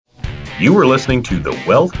You are listening to the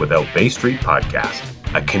Wealth Without Bay Street podcast,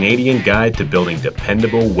 a Canadian guide to building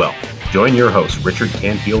dependable wealth. Join your hosts, Richard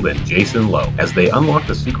Canfield and Jason Lowe, as they unlock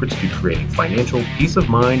the secrets to creating financial peace of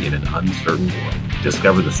mind in an uncertain world.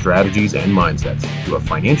 Discover the strategies and mindsets to a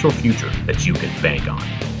financial future that you can bank on.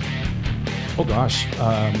 Oh gosh.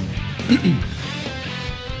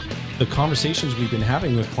 The conversations we've been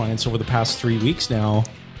having with clients over the past 3 weeks now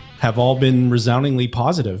have all been resoundingly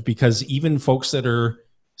positive, because even folks that are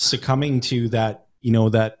succumbing to that,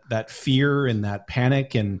 that fear and that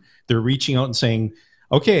panic, and they're reaching out and saying,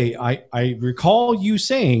 okay, I recall you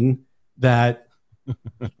saying that,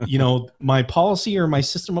 my policy or my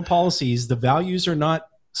system of policies, the values are not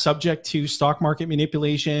subject to stock market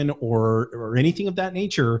manipulation or anything of that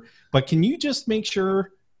nature, but can you just make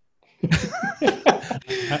sure?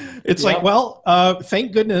 It's like, well,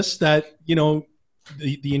 thank goodness that,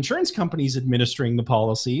 the insurance company's administering the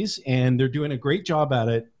policies and they're doing a great job at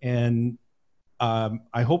it. And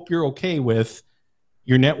I hope you're okay with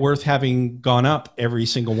your net worth having gone up every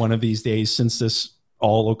single one of these days since this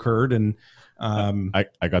all occurred. And I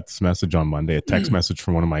got this message on Monday, a text message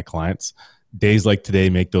from one of my clients. Days like today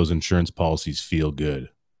make those insurance policies feel good,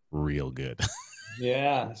 real good.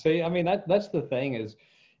 Yeah. See, I mean, that's the thing is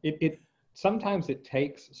sometimes it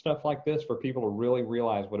takes stuff like this for people to really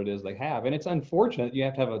realize what it is they have. And it's unfortunate you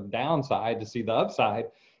have to have a downside to see the upside,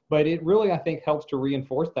 but it really, I think, helps to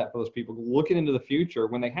reinforce that for those people looking into the future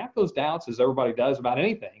when they have those doubts, as everybody does about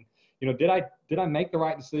anything. Did I make the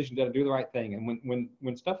right decision? Did I do the right thing? And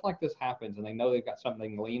when stuff like this happens and they know they've got something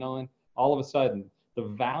they can lean on, all of a sudden the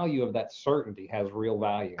value of that certainty has real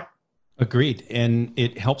value. Agreed. And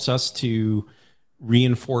it helps us to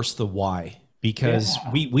reinforce the why. Because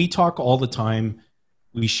we talk all the time,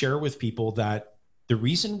 we share with people that the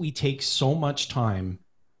reason we take so much time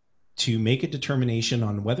to make a determination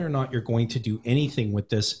on whether or not you're going to do anything with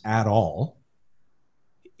this at all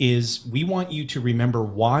is we want you to remember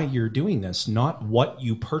why you're doing this, not what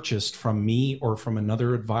you purchased from me or from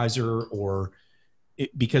another advisor,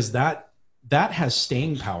 because that has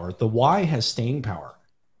staying power. The why has staying power.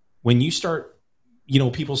 When you start,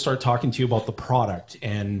 people start talking to you about the product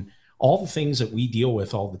and all the things that we deal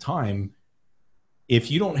with all the time, if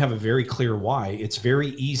you don't have a very clear why, it's very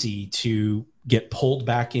easy to get pulled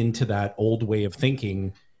back into that old way of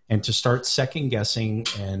thinking and to start second guessing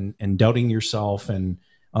and doubting yourself and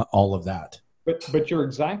all of that. But you're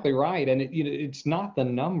exactly right. And it's not the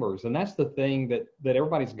numbers. And that's the thing that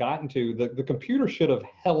everybody's gotten to. The computer should have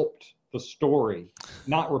helped the story,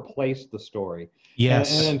 not replaced the story.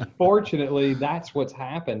 Yes. And unfortunately, that's what's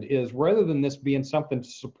happened is rather than this being something to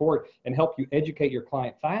support and help you educate your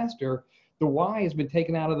client faster, the why has been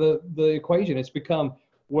taken out of the equation. It's become,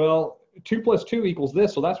 well, 2 + 2 =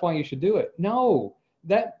 this, so that's why you should do it. No,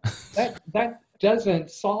 that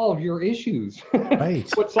doesn't solve your issues.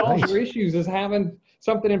 Right. What solves your issues is having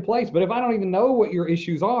something in place. But if I don't even know what your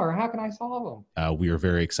issues are, how can I solve them? We are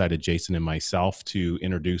very excited, Jason and myself, to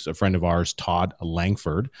introduce a friend of ours, Todd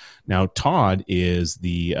Langford. Now, Todd is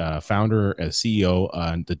the founder, CEO,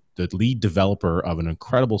 and the lead developer of an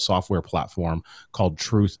incredible software platform called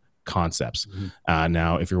Truth Concepts. Mm-hmm.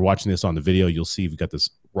 Now, if you're watching this on the video, you'll see we've got this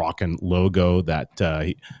rockin' logo that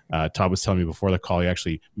Todd was telling me before the call he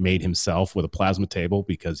actually made himself with a plasma table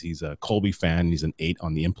because he's a Colby fan and he's an 8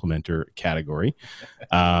 on the implementer category.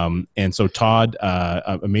 And so Todd,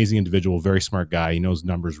 amazing individual, very smart guy. He knows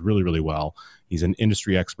numbers really, really well. He's an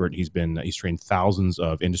industry expert. He's trained thousands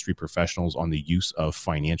of industry professionals on the use of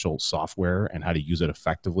financial software and how to use it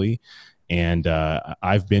effectively. And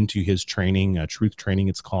I've been to his training, Truth Training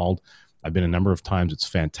it's called. I've been a number of times. It's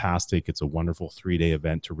fantastic. It's a wonderful 3-day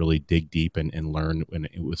event to really dig deep and learn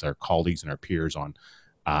with our colleagues and our peers on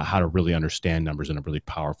how to really understand numbers in a really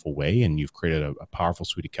powerful way. And you've created a powerful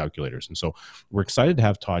suite of calculators. And so we're excited to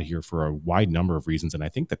have Todd here for a wide number of reasons. And I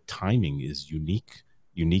think the timing is unique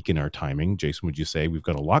in our timing. Jason, would you say we've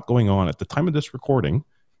got a lot going on at the time of this recording,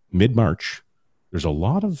 mid-March? There's a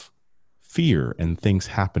lot of fear and things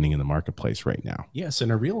happening in the marketplace right now. Yes,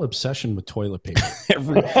 and a real obsession with toilet paper.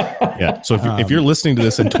 So if you're listening to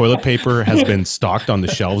this and toilet paper has been stocked on the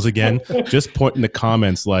shelves again, just put in the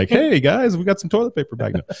comments like, hey guys, we got some toilet paper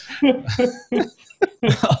back now.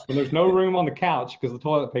 Well, there's no room on the couch because the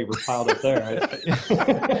toilet paper's piled up there.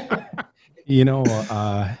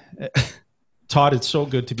 Todd, it's so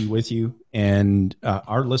good to be with you. And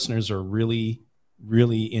our listeners are really,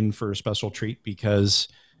 really in for a special treat, because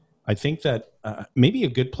I think that maybe a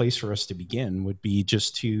good place for us to begin would be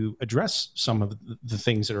just to address some of the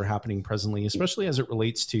things that are happening presently, especially as it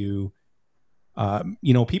relates to,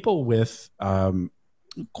 people with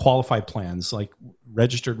qualified plans like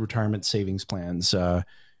registered retirement savings plans,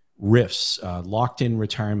 RIFs, locked in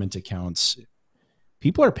retirement accounts,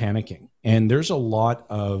 people are panicking. And there's a lot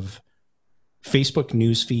of Facebook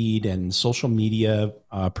newsfeed and social media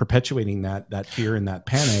perpetuating that fear and that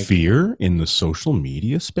panic. Fear in the social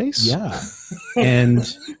media space? Yeah. And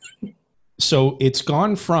so it's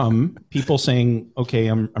gone from people saying, okay,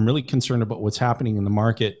 I'm really concerned about what's happening in the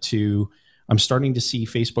market, to I'm starting to see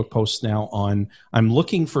Facebook posts now on, I'm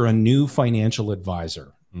looking for a new financial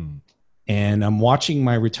advisor. And I'm watching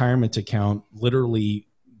my retirement account literally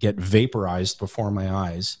get vaporized before my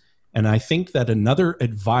eyes. And I think that another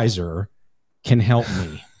advisor can help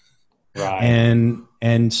me. Right.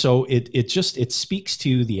 And so it speaks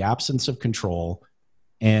to the absence of control.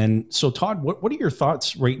 And so, Todd, what are your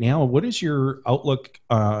thoughts right now? What is your outlook,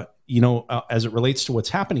 as it relates to what's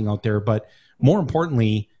happening out there? But more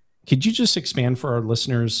importantly, could you just expand for our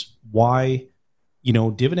listeners why,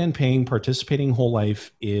 dividend paying, participating whole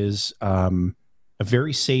life is a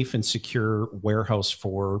very safe and secure warehouse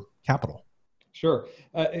for capital? Sure.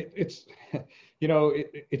 It's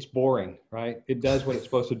boring, right? It does what it's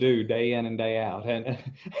supposed to do day in and day out.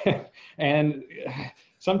 And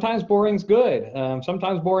sometimes boring's good.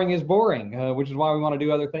 Sometimes boring is boring, which is why we want to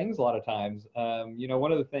do other things a lot of times.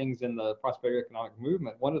 One of the things in the prosperity economic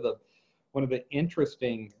movement, one of the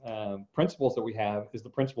interesting principles that we have is the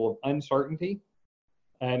principle of uncertainty.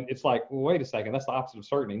 And it's like, well, wait a second, that's the opposite of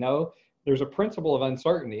certainty. No, there's a principle of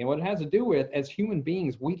uncertainty. And what it has to do with, as human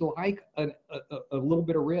beings, we like a little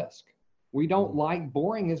bit of risk. We don't like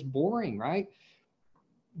boring is boring, right?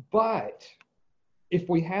 But if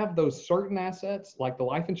we have those certain assets, like the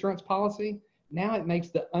life insurance policy, now it makes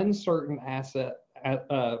the uncertain assets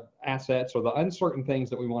or the uncertain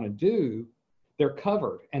things that we want to do, they're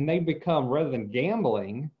covered. And they become, rather than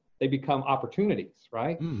gambling, they become opportunities,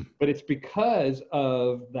 right? But it's because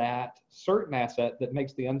of that certain asset that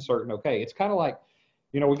makes the uncertain okay. It's kind of like,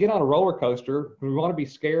 we get on a roller coaster, we want to be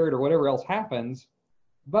scared or whatever else happens,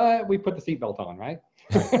 but we put the seatbelt on, right?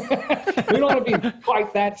 We don't want to be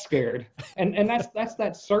quite that scared. And that's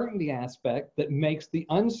that certainty aspect that makes the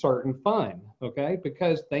uncertain fun, okay?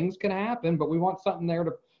 Because things can happen, but we want something there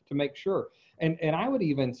to make sure. And I would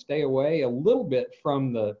even stay away a little bit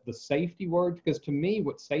from the safety word, because to me,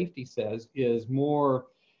 what safety says is more,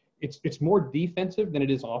 it's more defensive than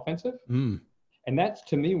it is offensive. And that's,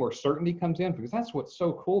 to me, where certainty comes in, because that's what's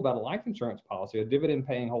so cool about a life insurance policy, a dividend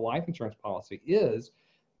paying whole life insurance policy, is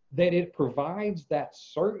that it provides that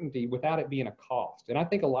certainty without it being a cost. And I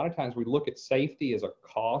think a lot of times we look at safety as a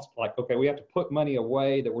cost, like, okay, we have to put money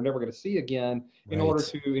away that we're never going to see again in order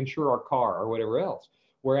to insure our car or whatever else.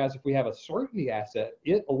 Whereas if we have a certainty asset,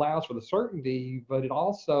 it allows for the certainty, but it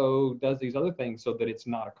also does these other things so that it's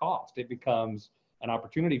not a cost. It becomes an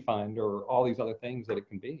opportunity fund or all these other things that it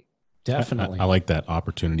can be. Definitely. I like that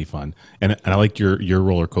opportunity fund. And I like your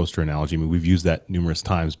roller coaster analogy. I mean, we've used that numerous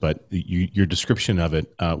times, but your description of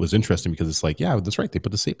it was interesting, because it's like, yeah, that's right. They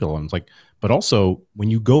put the seatbelt on. It's like, but also when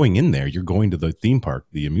you're going in there, you're going to the theme park,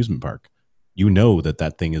 the amusement park,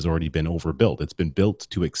 that thing has already been overbuilt. It's been built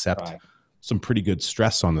to accept some pretty good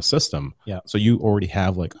stress on the system. Yeah. So you already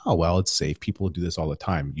have like, oh, well, it's safe. People do this all the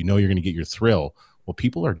time. You're going to get your thrill. Well,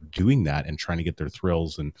 people are doing that and trying to get their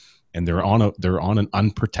thrills, and they're on an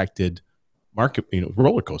unprotected market,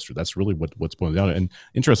 roller coaster. That's really what's going on. And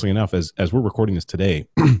interestingly enough, as we're recording this today,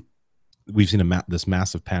 we've seen this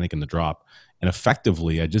massive panic in the drop. And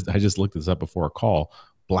effectively, I just looked this up before our call.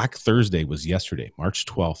 Black Thursday was yesterday, March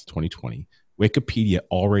 12th, 2020. Wikipedia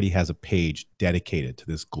already has a page dedicated to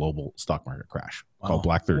this global stock market crash called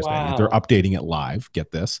Black Thursday. Wow. They're updating it live.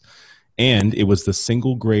 Get this. And it was the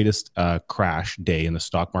single greatest crash day in the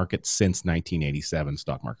stock market since 1987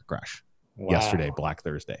 stock market crash. Wow. Yesterday, Black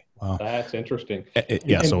Thursday. Wow. That's interesting.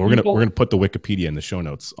 So we're gonna put the Wikipedia in the show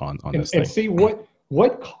notes on this thing. And see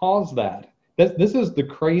what caused that. This is the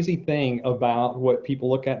crazy thing about what people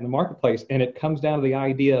look at in the marketplace, and it comes down to the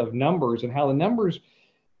idea of numbers and how the numbers,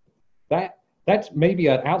 that's maybe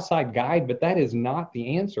an outside guide, but that is not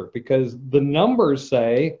the answer, because the numbers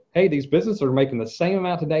say, hey, these businesses are making the same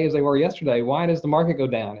amount today as they were yesterday. Why does the market go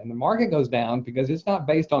down? And the market goes down because it's not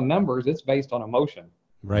based on numbers, it's based on emotion.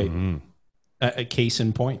 Right. Mm-hmm. A case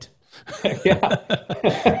in point.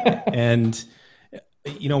 Yeah. And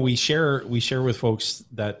we share with folks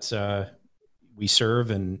that we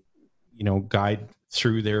serve and guide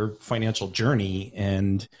through their financial journey,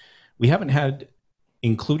 and we haven't had,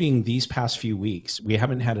 including these past few weeks, we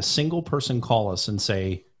haven't had a single person call us and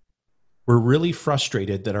say, we're really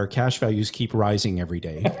frustrated that our cash values keep rising every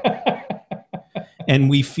day. And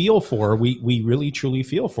we really truly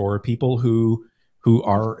feel for people who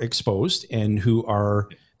are exposed and who are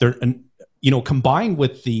there, combined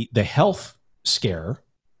with the health scare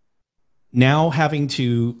now having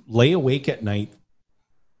to lay awake at night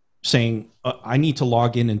saying, I need to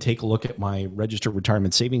log in and take a look at my registered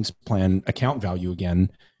retirement savings plan account value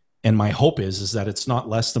again. And my hope is that it's not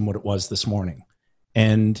less than what it was this morning.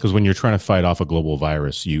 And because when you're trying to fight off a global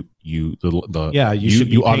virus, you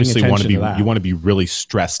obviously want to be really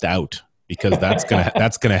stressed out, because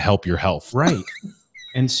that's gonna help your health. Right.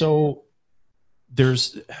 And so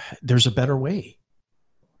there's a better way.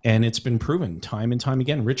 And it's been proven time and time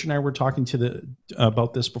again. Rich and I were talking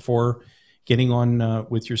about this before getting on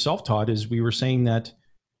with yourself, Todd, is we were saying that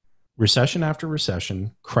recession after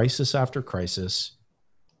recession, crisis after crisis,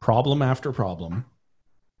 problem after problem,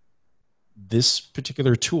 this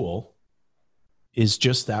particular tool is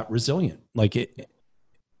just that resilient. Like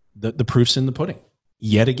the proof's in the pudding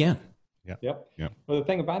yet again. Yeah. Yep. Well, the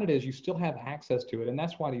thing about it is you still have access to it. And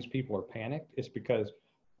that's why these people are panicked. It's because,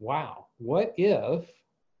 wow, what if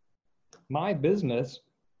my business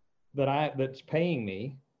that's paying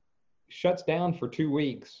me shuts down for 2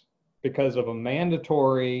 weeks because of a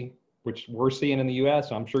mandatory, which we're seeing in the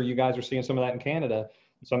US. I'm sure you guys are seeing some of that in Canada.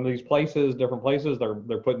 Some of these places, different places, they're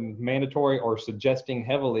putting mandatory or suggesting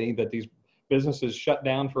heavily that these businesses shut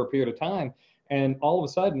down for a period of time. And all of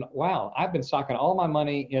a sudden, wow, I've been socking all my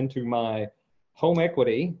money into my home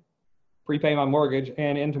equity, prepay my mortgage,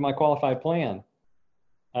 and into my qualified plan.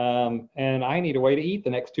 And I need a way to eat the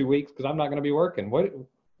next 2 weeks because I'm not going to be working.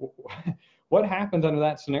 What happens under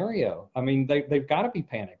that scenario? I mean, they've got to be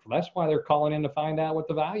panicked. That's why they're calling in to find out what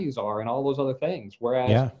the values are and all those other things.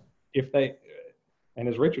 Whereas if they, and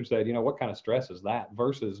as Richard said, what kind of stress is that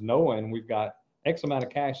versus knowing we've got X amount of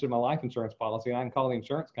cash in my life insurance policy and I can call the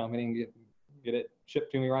insurance company and get it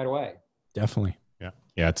shipped to me right away. Definitely. Yeah.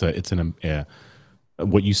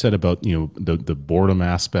 What you said about, the boredom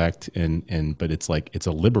aspect but it's like, it's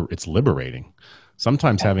liberating.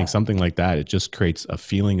 Sometimes having something like that, it just creates a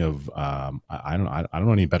feeling of, I don't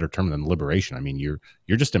know any better term than liberation. I mean, you're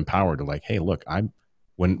just empowered to like, hey, look,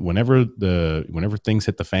 whenever things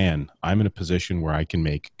hit the fan, I'm in a position where I can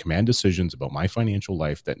make command decisions about my financial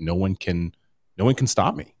life that no one can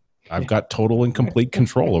stop me. I've got total and complete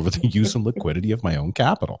control over the use and liquidity of my own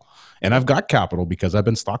capital. And I've got capital because I've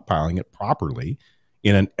been stockpiling it properly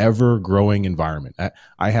in an ever-growing environment.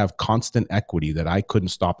 I have constant equity that I couldn't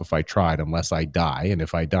stop if I tried unless I die. And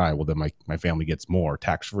if I die, well, then my family gets more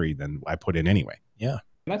tax-free than I put in anyway. Yeah.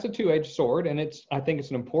 And that's a two-edged sword, and I think it's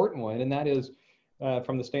an important one, and that is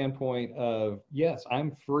from the standpoint of, yes,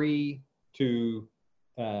 I'm free to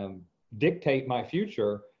dictate my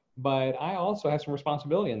future, but I also have some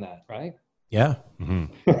responsibility in that, right? Yeah.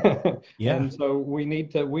 Mm-hmm. Yeah. And so we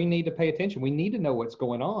need to pay attention. We need to know what's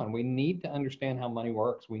going on. We need to understand how money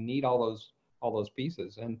works. We need all those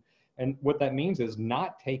pieces. And what that means is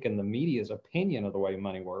not taking the media's opinion of the way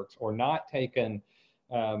money works, or not taking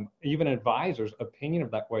even advisors' opinion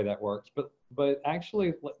of that way that works, but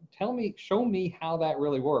actually show me how that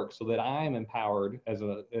really works, so that I am empowered as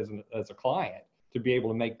a client to be able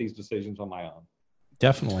to make these decisions on my own.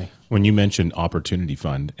 Definitely. When you mentioned Opportunity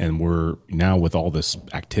Fund, and we're now with all this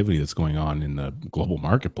activity that's going on in the global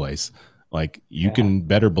marketplace, like you can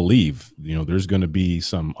better believe, there's going to be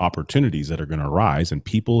some opportunities that are going to arise, and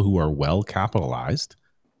people who are well capitalized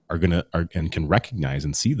and can recognize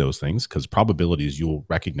and see those things, because probability is you'll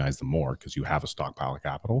recognize them more because you have a stockpile of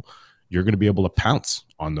capital. You're going to be able to pounce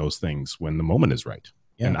on those things when the moment is right.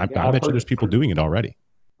 Yeah. And I bet you there's people doing it already.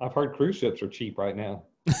 I've heard cruise ships are cheap right now.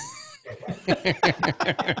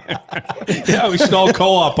 Yeah, we should all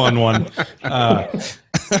co-op on one.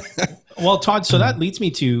 Well, Todd, so that leads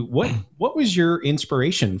me to what was your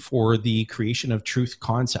inspiration for the creation of Truth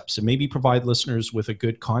Concepts, and maybe provide listeners with a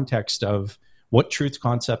good context of what Truth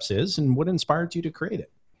Concepts is and what inspired you to create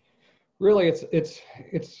it. Really,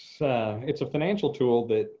 it's a financial tool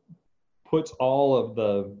that puts all of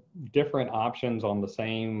the different options on the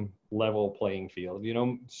same level playing field.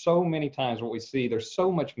 So many times what we see, there's so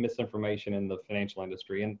much misinformation in the financial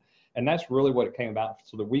industry, and that's really what it came about,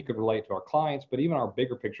 so that we could relate to our clients, but even our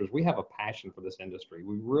bigger pictures. We have a passion for this industry.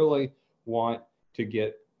 We really want to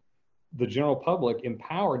get the general public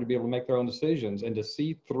empowered to be able to make their own decisions and to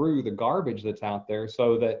see through the garbage that's out there,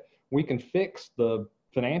 so that we can fix the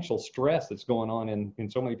financial stress that's going on in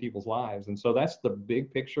so many people's lives. And so that's the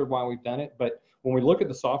big picture of why we've done it. But when we look at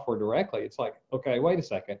the software directly, it's like, okay, wait a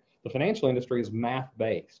second. The financial industry is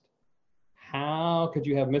math-based. How could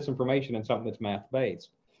you have misinformation in something that's math-based?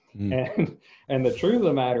 And the truth of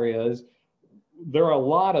the matter is, there are a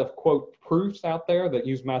lot of, quote, proofs out there that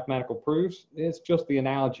use mathematical proofs. It's just the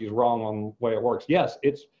analogy is wrong on the way it works. Yes,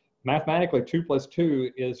 it's mathematically 2 +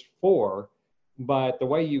 2 is 4, but the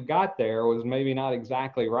way you got there was maybe not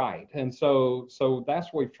exactly right. And so that's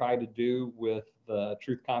what we've tried to do with the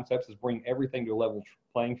truth concepts, is bring everything to a level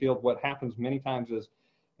playing field. What happens many times is,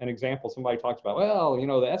 an example, somebody talks about, well,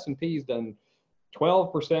 the S&P's done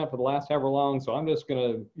 12% for the last however long, so I'm just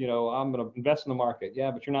going to, I'm going to invest in the market.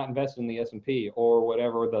 Yeah, but you're not investing in the S&P or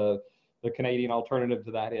whatever the Canadian alternative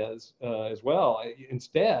to that is as well.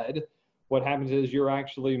 Instead, what happens is you're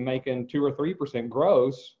actually making 2 or 3%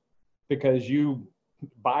 gross because you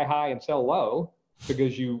buy high and sell low,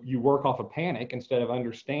 because you work off of panic instead of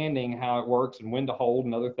understanding how it works and when to hold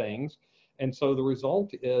and other things. And so the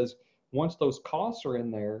result is, once those costs are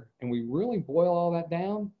in there and we really boil all that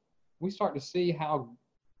down, we start to see how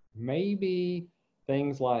maybe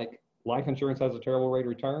things like life insurance has a terrible rate of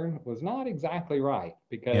return was not exactly right,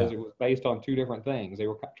 because it was based on 2 different things. They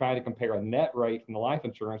were trying to compare a net rate from the life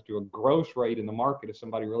insurance to a gross rate in the market if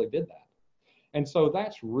somebody really did that. And so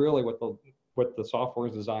that's really what the software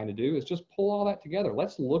is designed to do, is just pull all that together.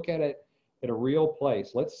 Let's look at it at a real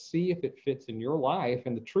place. Let's see if it fits in your life.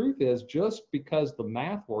 And the truth is, just because the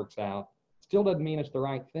math works out still doesn't mean it's the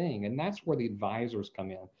right thing. And that's where the advisors come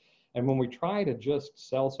in. And when we try to just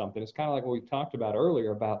sell something, it's kind of like what we talked about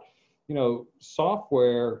earlier about,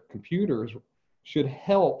 software, computers should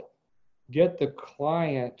help get the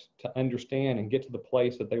client to understand and get to the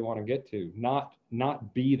place that they want to get to,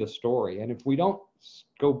 not be the story. And if we don't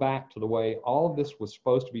go back to the way all of this was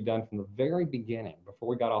supposed to be done from the very beginning, before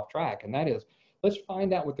we got off track, and that is, let's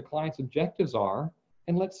find out what the client's objectives are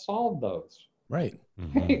and let's solve those. Right.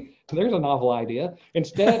 Mm-hmm. Hey, there's a novel idea.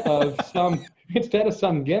 Instead of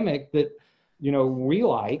some gimmick that we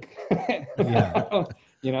like.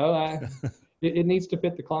 Yeah. It needs to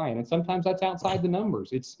fit the client, and sometimes that's outside the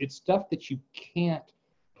numbers. It's stuff that you can't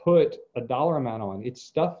put a dollar amount on. It's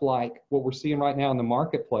stuff like what we're seeing right now in the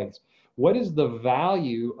marketplace. What is the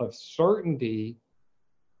value of certainty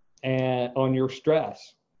and on your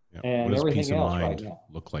stress and what does everything peace of else mind right now?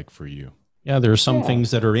 look like for you? Yeah, there are some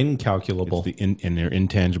things that are incalculable. And they're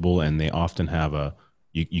intangible, and they often have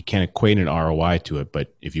you can't equate an ROI to it,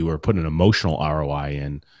 but if you were to put an emotional ROI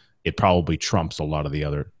in, it probably trumps a lot of the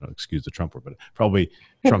other, excuse the Trump word, but it probably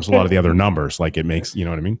trumps a lot of the other numbers. Like, it makes, you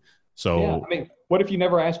know what I mean? So, what if you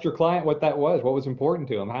never asked your client what that was? What was important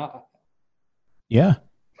to him? How? Yeah.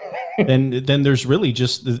 then there's really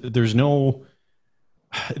just, there's no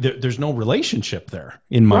relationship there,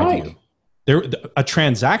 in my view. A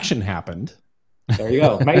transaction happened. There you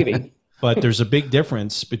go. Maybe. But there's a big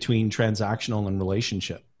difference between transactional and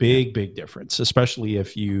relationship. Big difference, especially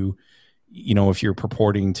if if you're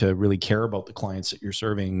purporting to really care about the clients that you're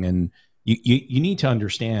serving. And you need to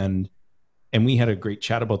understand, and we had a great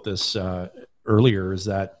chat about this earlier, is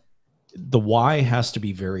that the why has to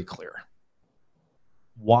be very clear.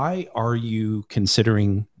 Why are you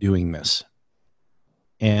considering doing this?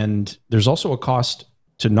 And there's also a cost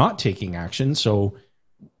to not taking action. So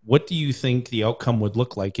what do you think the outcome would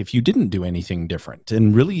look like if you didn't do anything different?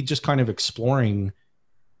 And really just kind of exploring,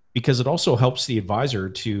 because it also helps the advisor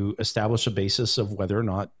to establish a basis of whether or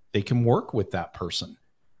not they can work with that person.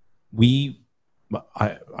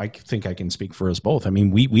 I think I can speak for us both. I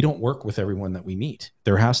mean, we don't work with everyone that we meet.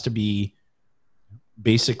 There has to be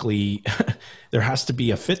basically, there has to be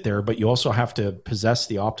a fit there, but you also have to possess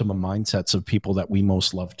the optimum mindsets of people that we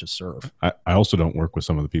most love to serve. I also don't work with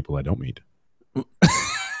some of the people I don't meet.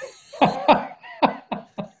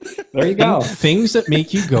 There you go. Things that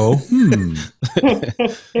make you go,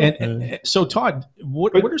 and so, Todd,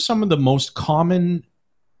 what are some of the most common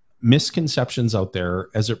misconceptions out there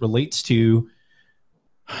as it relates to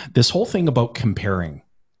this whole thing about comparing?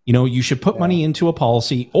 You should put money into a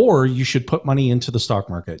policy, or you should put money into the stock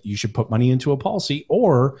market. You should put money into a policy,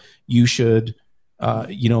 or you should,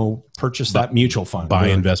 purchase that mutual fund. Buy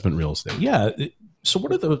investment real estate. Yeah. So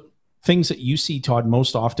what are the things that you see, Todd,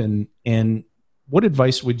 most often, and what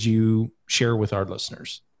advice would you share with our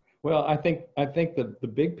listeners? Well, I think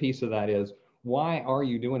the big piece of that is, why are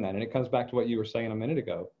you doing that? And it comes back to what you were saying a minute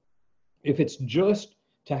ago. If it's just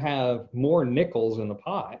to have more nickels in the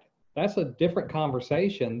pot, that's a different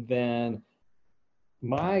conversation than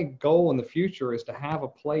my goal in the future is to have a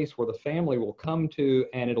place where the family will come to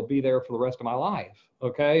and it'll be there for the rest of my life.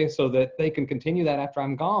 Okay. So that they can continue that after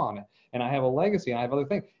I'm gone and I have a legacy and I have other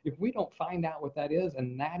things. If we don't find out what that is,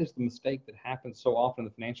 and that is the mistake that happens so often in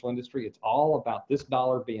the financial industry, it's all about this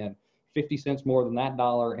dollar being 50 cents more than that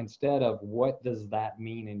dollar, instead of what does that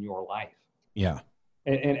mean in your life? Yeah.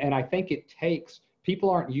 And I think it takes, people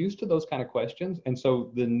aren't used to those kind of questions. And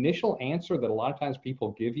so the initial answer that a lot of times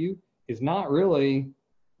people give you is not really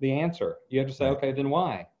the answer. You have to say, okay, then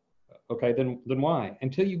why? Okay, then why?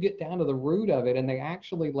 Until you get down to the root of it and they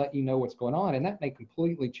actually let you know what's going on. And that may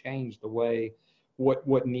completely change the way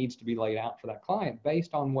what needs to be laid out for that client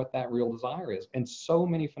based on what that real desire is. And so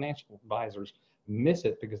many financial advisors miss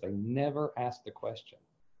it because they never ask the question.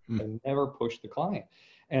 They never push the client.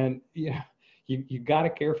 And you got to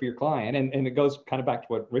care for your client. And it goes kind of back to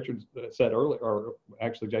what Richard said earlier, or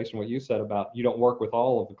actually, Jason, what you said about you don't work with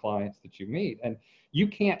all of the clients that you meet. And you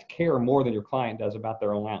can't care more than your client does about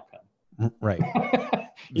their own outcome. Right.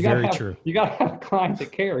 Very true. You got to have a client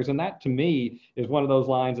that cares. And that to me is one of those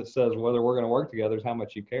lines that says whether we're going to work together is how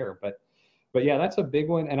much you care. But yeah, that's a big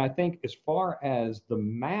one. And I think as far as the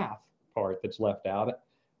math part that's left out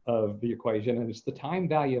of the equation, and it's the time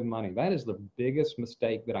value of money. That is the biggest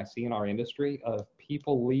mistake that I see in our industry, of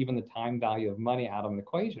people leaving the time value of money out of an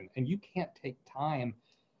equation. And you can't take time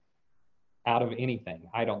out of anything,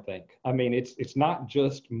 I don't think. I mean, it's not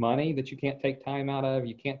just money that you can't take time out of.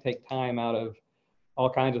 You can't take time out of all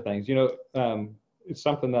kinds of things. It's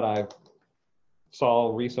something that I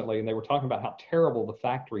saw recently, and they were talking about how terrible the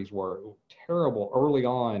factories were. Terrible early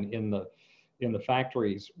on in the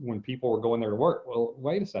factories when people were going there to work. Well,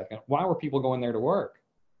 wait a second. Why were people going there to work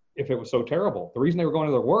if it was so terrible? The reason they were going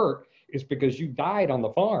to their work is because you died on the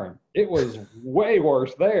farm. It was way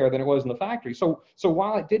worse there than it was in the factory. So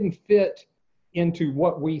while it didn't fit into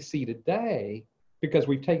what we see today, because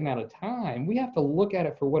we've taken out of time, we have to look at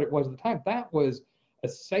it for what it was at the time. That was a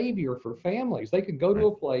savior for families. They could go to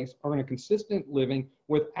a place, earn a consistent living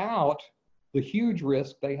without the huge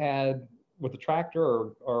risk they had with the tractor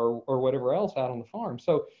or whatever else out on the farm.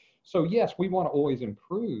 So yes, we want to always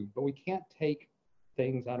improve, but we can't take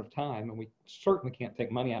things out of time, and we certainly can't take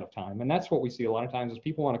money out of time. And that's what we see a lot of times is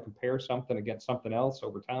people want to compare something against something else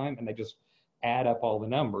over time, and they just add up all the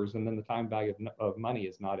numbers, and then the time value of money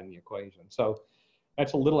is not in the equation. So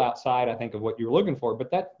that's a little outside, I think, of what you're looking for,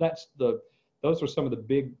 but those are some of the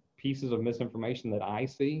big pieces of misinformation that I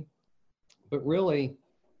see. But really,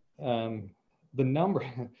 the number,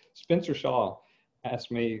 Spencer Shaw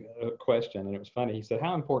asked me a question, and it was funny. He said,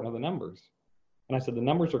 how important are the numbers? And I said, the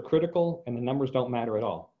numbers are critical, and the numbers don't matter at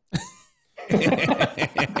all.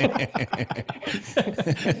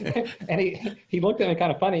 And he looked at me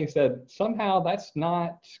kind of funny. He said, somehow that's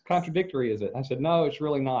not contradictory, is it? I said, no, it's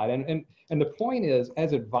really not. And the point is,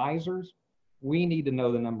 as advisors, we need to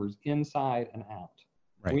know the numbers inside and out.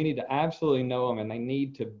 Right. We need to absolutely know them, and they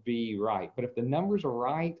need to be right. But if the numbers are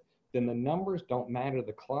right, then the numbers don't matter to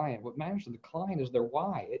the client. What matters to the client is their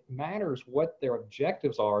why. It matters what their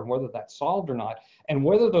objectives are and whether that's solved or not, and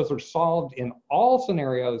whether those are solved in all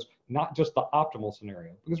scenarios, not just the optimal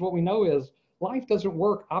scenario. Because what we know is life doesn't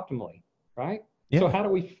work optimally, right? Yeah. So how do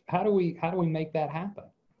we make that happen?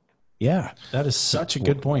 Yeah, that is such a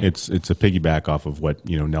good point. It's a piggyback off of what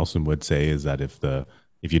Nelson would say, is that if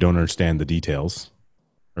you don't understand the details,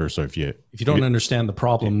 or so if you don't understand the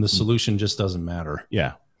problem, the solution just doesn't matter.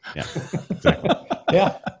 Yeah. Yeah, exactly.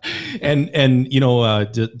 Yeah. And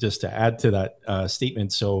just to add to that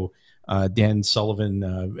statement, so Dan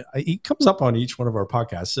Sullivan, he comes up on each one of our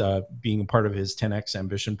podcasts, being a part of his 10X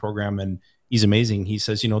Ambition program, and he's amazing. He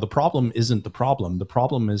says, the problem isn't the problem. The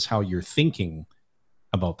problem is how you're thinking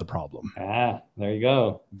about the problem. Ah, there you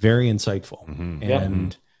go. Very insightful. Mm-hmm.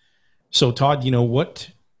 And so, Todd,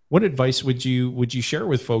 what advice would you share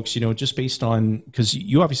with folks, just based on, because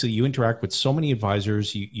you obviously interact with so many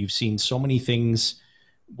advisors, you've seen so many things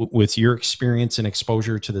with your experience and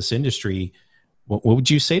exposure to this industry. What would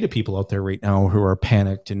you say to people out there right now who are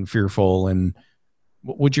panicked and fearful, and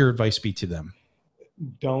what would your advice be to them?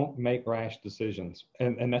 Don't make rash decisions.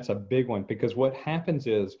 And that's a big one, because what happens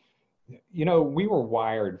is, we were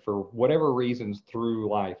wired for whatever reasons through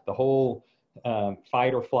life, the whole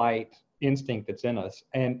fight or flight instinct that's in us,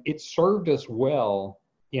 and it served us well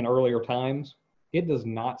in earlier times. It does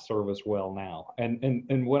not serve us well now.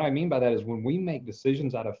 And what I mean by that is, when we make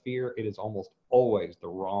decisions out of fear, it is almost always the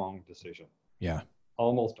wrong decision. Yeah.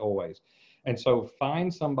 Almost always. And so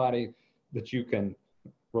find somebody that you can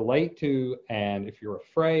relate to, and if you're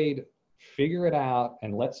afraid, figure it out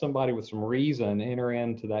and let somebody with some reason enter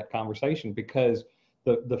into that conversation, because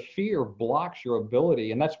the fear blocks your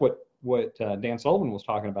ability. And that's what Dan Sullivan was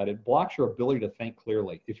talking about. It blocks your ability to think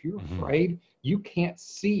clearly. If you're afraid, you can't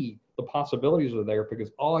see the possibilities are there,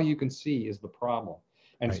 because all you can see is the problem.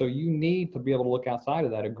 And so you need to be able to look outside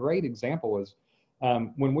of that. A great example was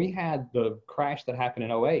when we had the crash that happened in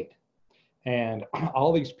 2008, and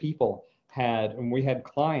all these people we had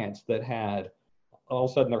clients that had, all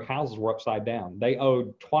of a sudden their houses were upside down. They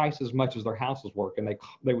owed twice as much as their houses were. And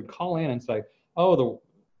they would call in and say,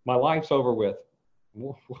 my life's over with.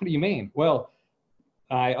 What do you mean? Well,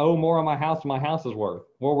 I owe more on my house than my house is worth.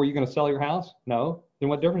 Well, were you going to sell your house? No. Then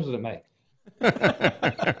what difference does it make?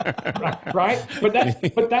 Right?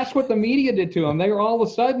 But that's what the media did to them. They were all of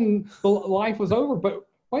a sudden, life was over. But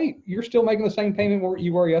wait, you're still making the same payment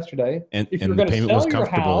you were yesterday. And if you're the payment was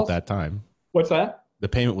comfortable at that time. What's that? The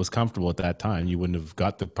payment was comfortable at that time. You wouldn't have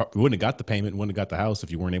got the payment, wouldn't have got the house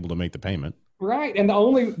if you weren't able to make the payment. Right. And the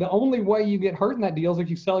only way you get hurt in that deal is if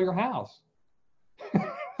you sell your house.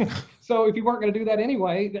 So if you weren't going to do that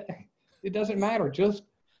anyway, it doesn't matter. Just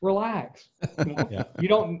relax. You know? Yeah.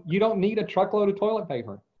 You don't need a truckload of toilet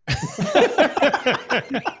paper.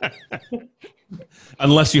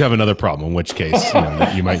 Unless you have another problem, in which case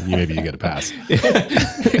maybe you get a pass.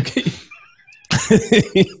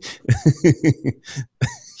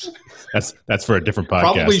 That's for a different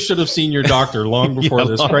podcast. Probably should have seen your doctor long before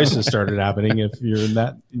this crisis started happening if you're in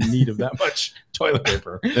need of that much toilet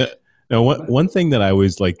paper. Now, one thing that I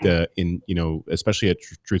always like especially at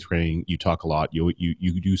Truth Training, you talk a lot.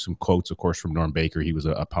 You do some quotes, of course, from Norm Baker. He was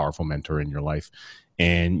a powerful mentor in your life.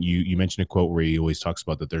 And you mentioned a quote where he always talks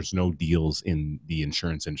about that there's no deals in the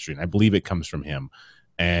insurance industry. And I believe it comes from him.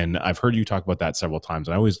 And I've heard you talk about that several times.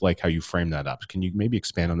 And I always like how you frame that up. Can you maybe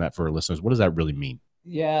expand on that for our listeners? What does that really mean?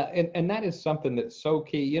 Yeah, and that is something that's so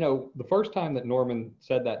key. You know, the first time that Norman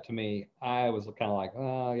said that to me, I was kind of like,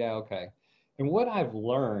 oh, yeah, okay. And what I've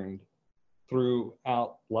learned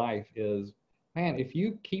throughout life is, man, if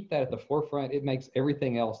you keep that at the forefront, it makes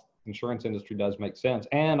everything else insurance industry does make sense,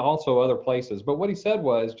 and also other places. But what he said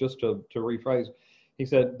was, just to rephrase, he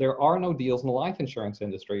said, there are no deals in the life insurance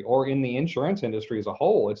industry or in the insurance industry as a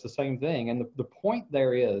whole. It's the same thing. And the point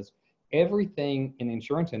there is, everything in the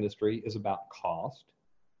insurance industry is about cost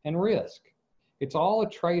and risk. It's all a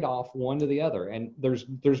trade-off, one to the other, and there's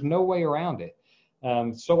no way around it.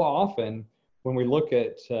 So often when we look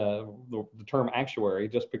at the term actuary,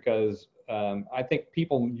 just because I think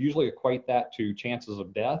people usually equate that to chances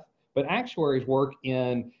of death, but actuaries work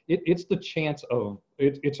in it's the chance of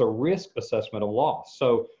it's a risk assessment of loss.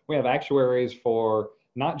 So we have actuaries for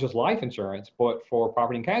not just life insurance, but for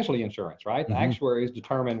property and casualty insurance, right? The actuaries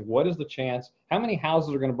determine what is the chance, how many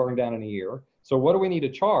houses are going to burn down in a year. So what do we need to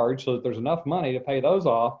charge so that there's enough money to pay those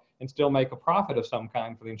off and still make a profit of some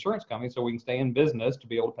kind for the insurance company so we can stay in business to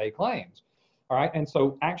be able to pay claims. All right. And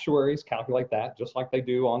so actuaries calculate that just like they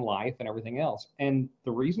do on life and everything else. And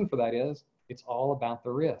the reason for that is it's all about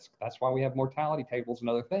the risk. That's why we have mortality tables and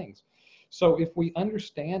other things. So if we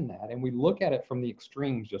understand that and we look at it from the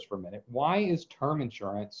extremes just for a minute, why is term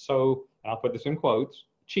insurance so, and I'll put this in quotes,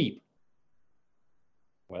 cheap?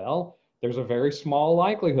 Well, there's a very small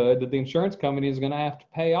likelihood that the insurance company is going to have to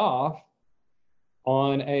pay off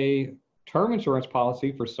on a term insurance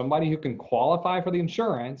policy for somebody who can qualify for the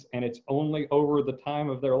insurance, and it's only over the time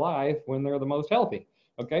of their life when they're the most healthy.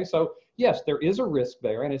 Okay, so yes, there is a risk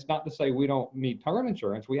there, and it's not to say we don't need term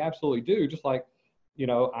insurance. We absolutely do. Just like, you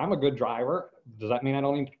know, I'm a good driver. Does that mean I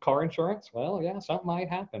don't need car insurance? Well, yeah, something might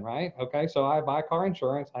happen, right? Okay, so I buy car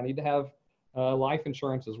insurance. I need to have life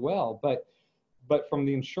insurance as well. But from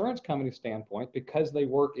the insurance company standpoint, because they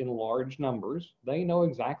work in large numbers, they know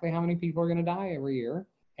exactly how many people are going to die every year.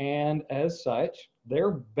 And as such,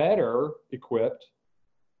 they're better equipped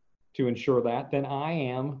to insure that than I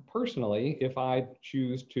am personally if I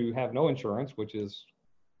choose to have no insurance, which is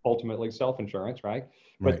ultimately self-insurance, right?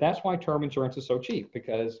 But that's why term insurance is so cheap,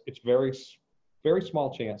 because it's very, very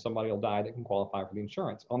small chance somebody will die that can qualify for the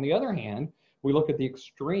insurance. On the other hand, we look at the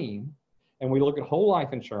extreme and we look at whole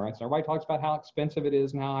life insurance. And everybody talks about how expensive it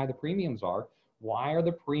is and how high the premiums are. Why are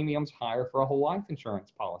the premiums higher for a whole life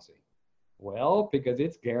insurance policy? Well, because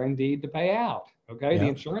it's guaranteed to pay out. Okay. The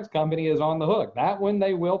insurance company is on the hook. That one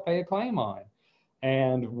they will pay a claim on.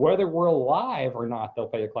 And whether we're alive or not, they'll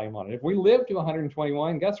pay a claim on it. If we live to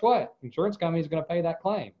 121, guess what? Insurance company is going to pay that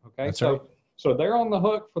claim. Okay. That's so right. So they're on the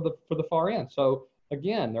hook for the far end. So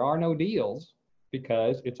again, there are no deals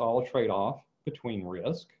because it's all a trade-off between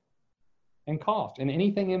risk and cost. And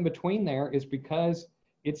anything in between there is because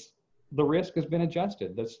the risk has been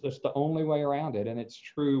adjusted. That's the only way around it. And it's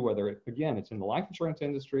true whether it's in the life insurance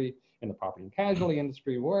industry, in the property and casualty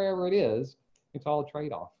industry, wherever it is, it's all a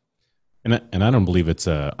trade-off. And I don't believe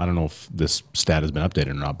I don't know if this stat has been updated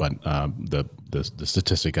or not, but the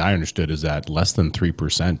statistic I understood is that less than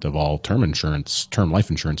 3% of all term life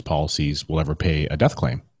insurance policies will ever pay a death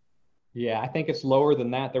claim. Yeah, I think it's lower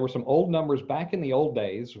than that. There were some old numbers back in the old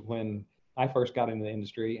days when I first got into the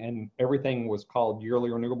industry, and everything was called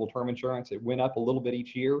yearly renewable term insurance. It went up a little bit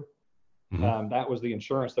each year. Mm-hmm. That was the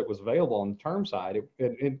insurance that was available on the term side.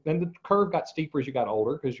 And the curve got steeper as you got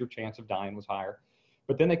older because your chance of dying was higher.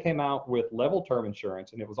 But then they came out with level term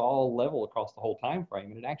insurance, and it was all level across the whole time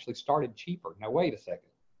frame, and it actually started cheaper. Now, wait a second.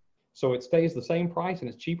 So it stays the same price, and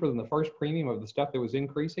it's cheaper than the first premium of the stuff that was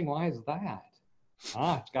increasing? Why is that? It's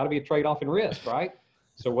got to be a trade-off in risk, right?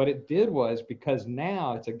 So what it did was, because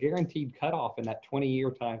now it's a guaranteed cutoff in that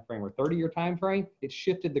 20-year time frame or 30-year time frame, it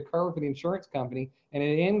shifted the curve for the insurance company, and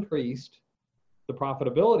it increased the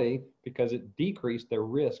profitability because it decreased their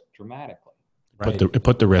risk dramatically. Right. It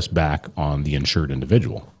put the risk back on the insured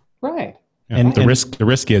individual. Right. Yeah. And the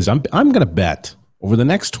risk is I'm going to bet over the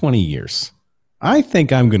next 20 years. I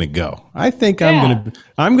think I'm going to go. I think I'm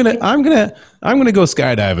going to go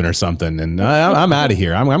skydiving or something, and I'm out of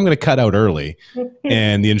here. I'm going to cut out early.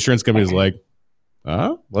 And the insurance company is like,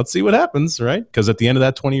 let's see what happens, right? Because at the end of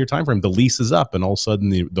that 20-year time frame, the lease is up, and all of a sudden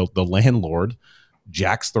the landlord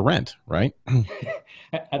jacks the rent, right?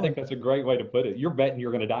 I think that's a great way to put it. You're betting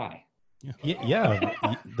you're going to die. Yeah,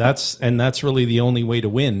 that's really the only way to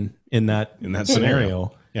win in that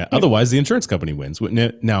scenario. Yeah. Otherwise, the insurance company wins.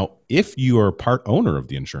 Now, if you are part owner of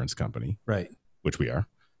the insurance company, right, which we are,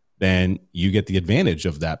 then you get the advantage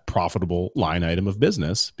of that profitable line item of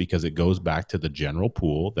business because it goes back to the general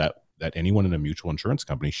pool that anyone in a mutual insurance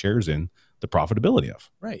company shares in the profitability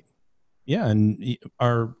of. Right. Yeah, and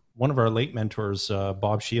one of our late mentors,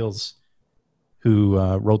 Bob Shields, who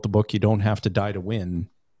wrote the book "You Don't Have to Die to Win."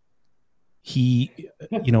 He,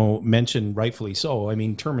 mentioned rightfully so. I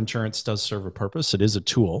mean, term insurance does serve a purpose. It is a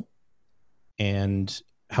tool. And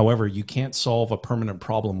however, you can't solve a permanent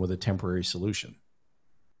problem with a temporary solution.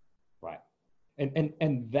 Right.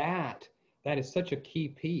 And that is such a key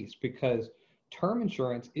piece, because term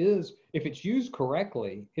insurance is, if it's used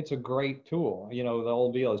correctly, it's a great tool. The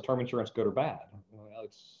old deal is term insurance good or bad? Well,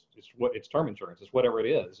 it's term insurance. It's whatever it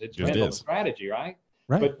is. It's mental strategy, right?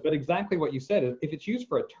 Right. But exactly what you said is, if it's used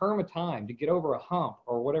for a term of time to get over a hump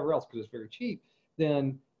or whatever else, because it's very cheap,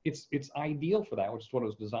 then it's ideal for that, which is what it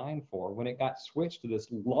was designed for. When it got switched to this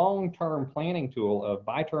long-term planning tool of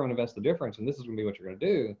buy term and invest the difference, and this is going to be what you're going to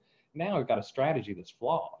do, now we've got a strategy that's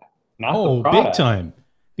flawed. Big time.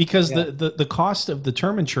 Because the cost of the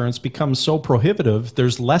term insurance becomes so prohibitive,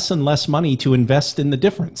 there's less and less money to invest in the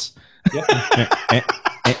difference. Yep.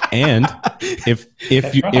 And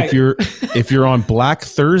if you're on Black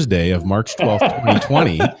Thursday of March 12th,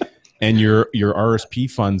 2020, and your RSP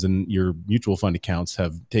funds and your mutual fund accounts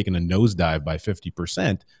have taken a nosedive by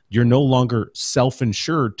 50%, you're no longer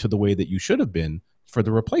self-insured to the way that you should have been for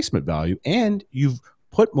the replacement value, and you've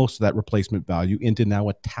put most of that replacement value into now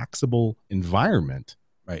a taxable environment,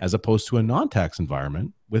 right, as opposed to a non-tax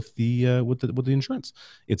environment with the insurance.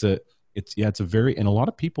 It's a very, and a lot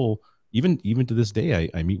of people. Even to this day,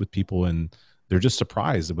 I meet with people and they're just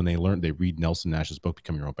surprised when they read Nelson Nash's book,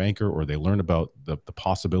 Become Your Own Banker, or they learn about the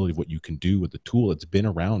possibility of what you can do with the tool that's been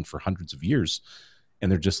around for hundreds of years.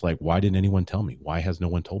 And they're just like, why didn't anyone tell me? Why has no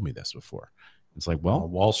one told me this before? It's like, well,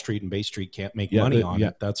 Wall Street and Bay Street can't make money on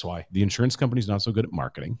it. That's why. The insurance company's not so good at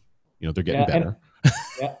marketing. They're getting better.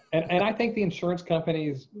 And I think the insurance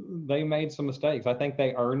companies, they made some mistakes. I think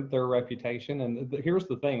they earned their reputation. And here's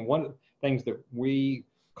the thing. One of the things that we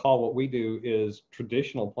call what we do is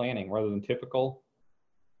traditional planning rather than typical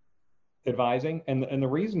advising. And the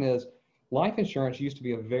reason is, life insurance used to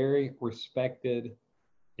be a very respected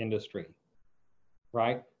industry,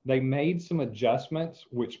 right? They made some adjustments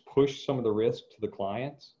which pushed some of the risk to the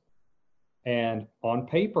clients. And on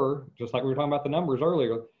paper, just like we were talking about the numbers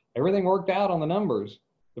earlier, everything worked out on the numbers.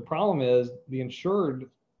 The problem is the insured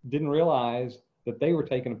didn't realize that they were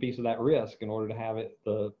taking a piece of that risk in order to have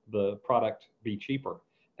the product be cheaper.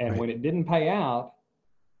 And when it didn't pay out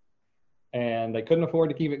and they couldn't afford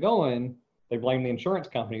to keep it going, they blamed the insurance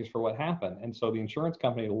companies for what happened. And so the insurance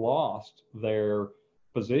company lost their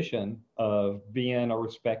position of being a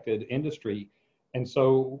respected industry. And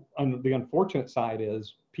so the unfortunate side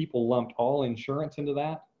is people lumped all insurance into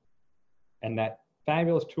that. And that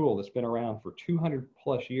fabulous tool that's been around for 200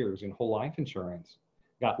 plus years in whole life insurance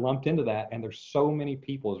got lumped into that. And there's so many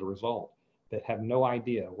people as a result that have no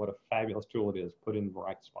idea what a fabulous tool it is put in the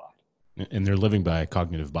right spot. And they're living by a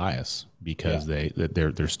cognitive bias because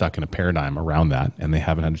they're stuck in a paradigm around that, and they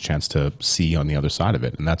haven't had a chance to see on the other side of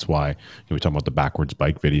it. And that's why we talk about the backwards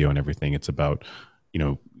bike video and everything. It's about,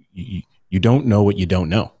 you don't know what you don't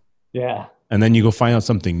know. Yeah. And then you go find out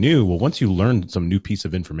something new. Well, once you learn some new piece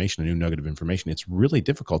of information, a new nugget of information, it's really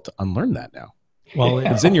difficult to unlearn that now. Well,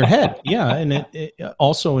 it's in your head. Yeah. And it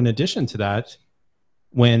also, in addition to that,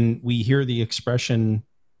 when we hear the expression,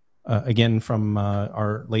 again, from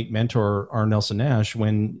our late mentor, R. Nelson Nash,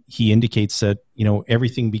 when he indicates that,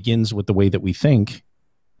 everything begins with the way that we think,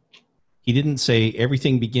 He didn't say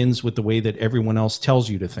everything begins with the way that everyone else tells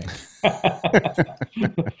you to think.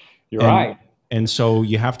 You're right. And so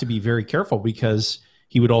you have to be very careful, because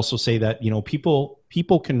he would also say that,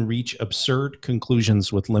 people can reach absurd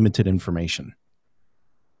conclusions with limited information.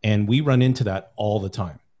 And we run into that all the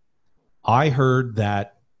time. I heard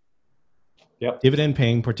that dividend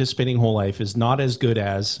paying, participating whole life is not as good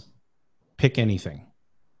as pick anything.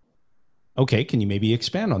 Okay, can you maybe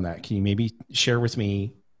expand on that? Can you maybe share with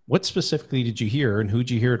me what specifically did you hear, and who'd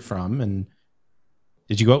you hear it from? And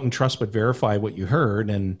did you go out and trust but verify what you heard?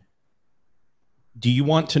 And do you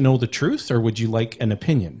want to know the truth, or would you like an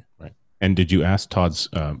opinion? Right. And did you ask Todd's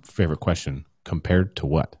favorite question, compared to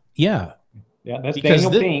what? Yeah. Yeah, that's because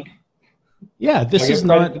Daniel Pink. Yeah, this is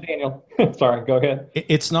not Daniel. Sorry, go ahead.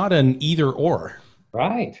 It's not an either or.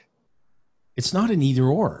 Right. It's not an either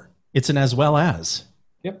or. It's an as well as.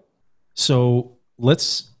 Yep. So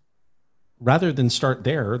rather than start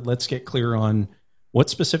there, let's get clear on what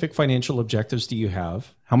specific financial objectives do you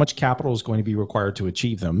have? How much capital is going to be required to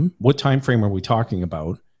achieve them? What time frame are we talking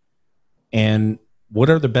about? And what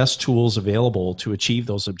are the best tools available to achieve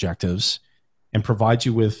those objectives and provide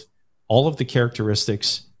you with all of the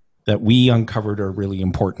characteristics that we uncovered are really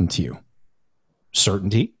important to you?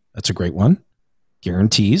 Certainty, that's a great one.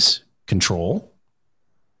 Guarantees, control,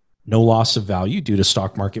 no loss of value due to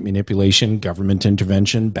stock market manipulation, government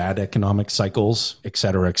intervention, bad economic cycles, et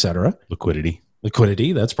cetera, et cetera.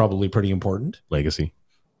 Liquidity, that's probably pretty important. Legacy.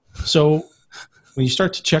 So when you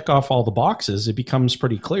start to check off all the boxes, it becomes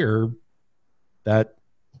pretty clear that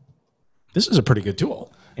this is a pretty good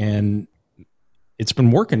tool. And it's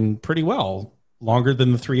been working pretty well, longer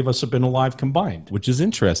than the three of us have been alive combined. Which is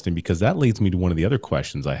interesting, because that leads me to one of the other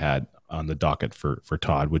questions I had on the docket for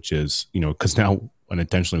Todd, which is, because now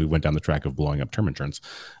unintentionally we went down the track of blowing up term insurance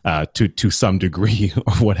to some degree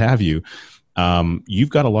or what have you. You've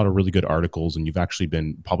got a lot of really good articles, and you've actually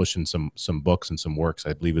been publishing some books and some works.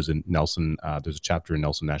 I believe it was in Nelson. There's a chapter in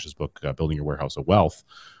Nelson Nash's book, Building Your Warehouse of Wealth,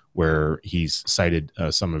 where he's cited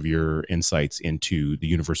some of your insights into the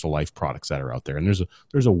universal life products that are out there. And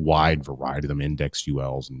there's a wide variety of them, indexed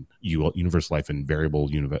ULs and universal life and variable,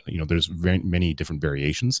 there's very many different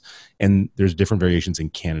variations, and there's different variations in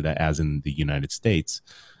Canada as in the United States.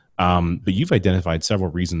 But you've identified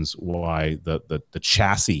several reasons why the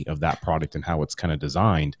chassis of that product and how it's kind of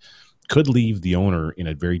designed could leave the owner in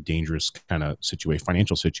a very dangerous kind of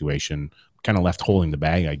financial situation, kind of left holding the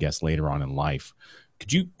bag, I guess, later on in life.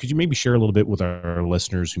 Could you maybe share a little bit with our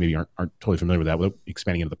listeners who maybe aren't totally familiar with that, without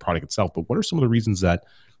expanding into the product itself, but what are some of the reasons that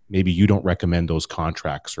maybe you don't recommend those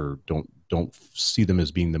contracts, or don't see them as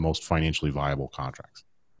being the most financially viable contracts?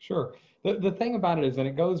 Sure. The thing about it is, and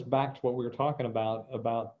it goes back to what we were talking about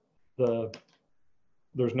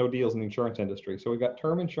there's no deals in the insurance industry. So we've got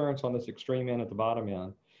term insurance on this extreme end at the bottom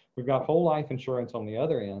end. We've got whole life insurance on the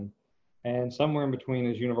other end. And somewhere in between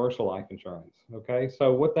is universal life insurance. Okay.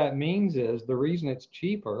 So what that means is, the reason it's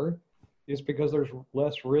cheaper is because there's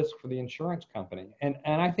less risk for the insurance company. And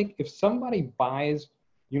I think if somebody buys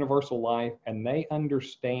universal life and they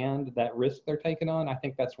understand that risk they're taking on, I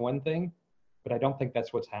think that's one thing, but I don't think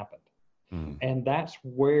that's what's happened. And that's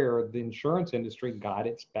where the insurance industry got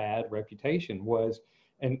its bad reputation was,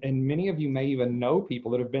 and many of you may even know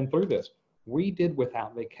people that have been through this. We did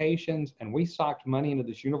without vacations, and we socked money into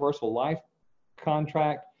this universal life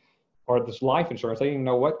contract, or this life insurance. They didn't even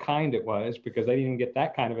know what kind it was, because they didn't get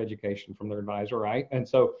that kind of education from their advisor, right? And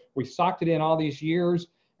so we socked it in all these years,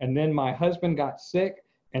 and then my husband got sick,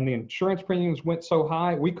 and the insurance premiums went so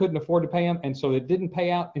high, we couldn't afford to pay them, and so it didn't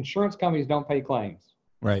pay out. Insurance companies don't pay claims.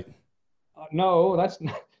 Right. No, that's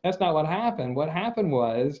not what happened. What happened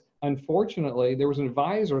was, unfortunately, there was an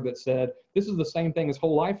advisor that said, this is the same thing as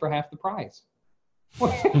whole life for half the price. But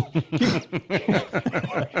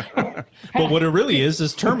what it really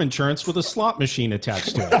is term insurance with a slot machine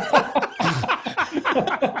attached to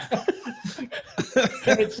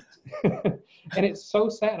it. And it's so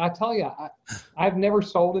sad. I tell you, I've never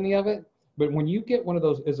sold any of it, but when you get one of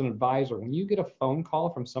those as an advisor, when you get a phone call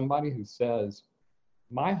from somebody who says,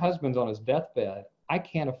 my husband's on his deathbed, I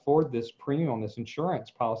can't afford this premium on this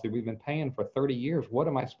insurance policy we've been paying for 30 years. What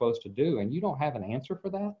am I supposed to do? And you don't have an answer for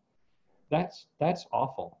that. That's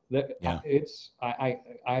awful.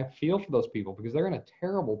 I feel for those people, because they're in a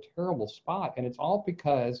terrible, terrible spot. And it's all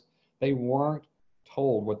because they weren't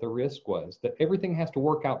told what the risk was, that everything has to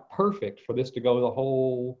work out perfect for this to go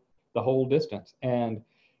the whole distance. And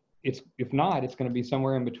if not, it's going to be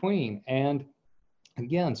somewhere in between. And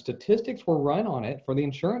again, statistics were run on it for the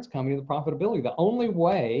insurance company, the profitability. The only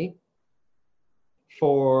way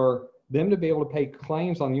for them to be able to pay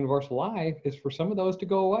claims on universal life is for some of those to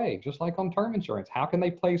go away, just like on term insurance. How can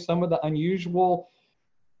they pay some of the unusual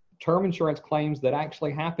term insurance claims that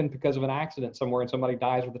actually happen because of an accident somewhere and somebody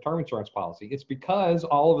dies with a term insurance policy? It's because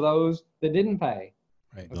all of those that didn't pay.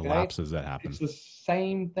 Right. Okay? The lapses that happen. It's the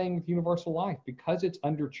same thing with universal life. Because it's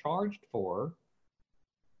undercharged for,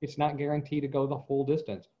 it's not guaranteed to go the full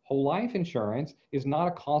distance. Whole life insurance is not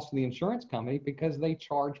a cost to the insurance company because they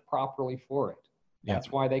charge properly for it.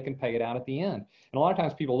 That's why they can pay it out at the end. And a lot of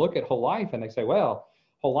times people look at whole life and they say, well,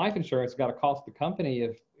 whole life insurance has got to cost the company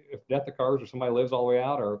if death occurs or somebody lives all the way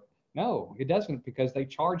out. Or no, it doesn't, because they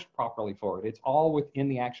charge properly for it. It's all within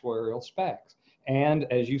the actuarial specs. And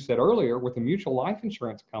as you said earlier, with a mutual life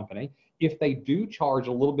insurance company, if they do charge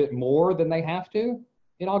a little bit more than they have to,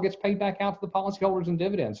 it all gets paid back out to the policyholders in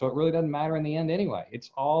dividends. So it really doesn't matter in the end anyway.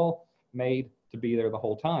 It's all made to be there the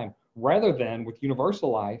whole time. Rather than with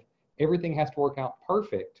universal life, everything has to work out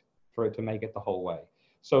perfect for it to make it the whole way.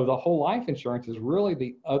 So the whole life insurance is really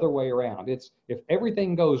the other way around. It's if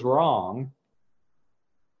everything goes wrong,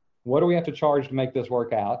 what do we have to charge to make this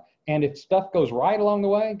work out? And if stuff goes right along the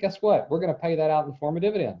way, guess what? We're going to pay that out in the form of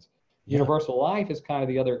dividends. Yeah. Universal life is kind of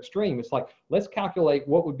the other extreme. It's like, let's calculate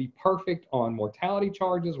what would be perfect on mortality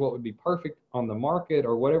charges, what would be perfect on the market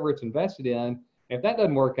or whatever it's invested in. If that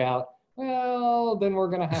doesn't work out, well, then we're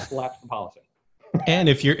going to have to lapse the policy. And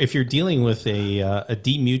if you're dealing with a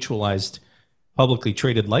demutualized publicly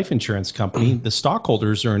traded life insurance company, the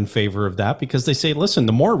stockholders are in favor of that because they say, listen,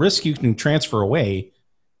 the more risk you can transfer away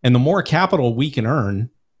and the more capital we can earn,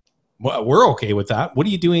 well, we're okay with that. What are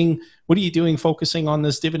you doing focusing on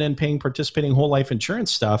this dividend paying participating whole life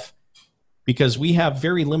insurance stuff? Because we have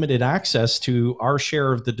very limited access to our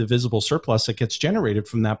share of the divisible surplus that gets generated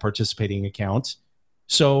from that participating account.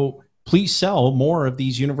 So please sell more of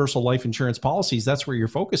these universal life insurance policies. That's where your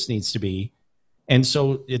focus needs to be. And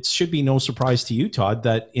so it should be no surprise to you, Todd,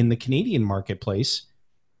 that in the Canadian marketplace,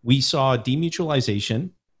 we saw demutualization.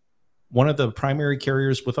 One of the primary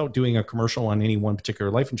carriers, without doing a commercial on any one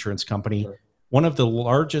particular life insurance company, sure, one of the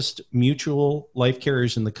largest mutual life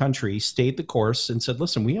carriers in the country stayed the course and said,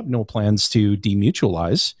 listen, we have no plans to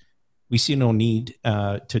demutualize. We see no need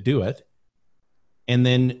to do it. And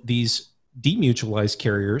then these demutualized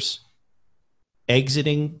carriers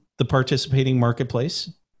exiting the participating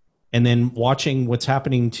marketplace and then watching what's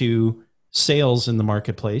happening to sales in the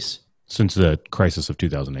marketplace. Since the crisis of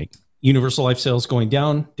 2008. Universal life sales going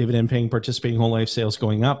down, dividend paying participating whole life sales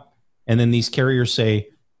going up. And then these carriers say,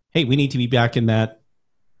 hey, we need to be back in that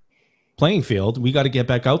playing field. We got to get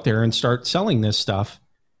back out there and start selling this stuff.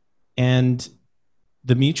 And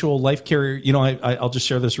the mutual life carrier, I'll just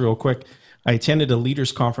share this real quick. I attended a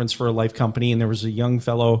leaders conference for a life company, and there was a young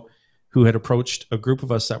fellow who had approached a group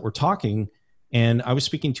of us that were talking. And I was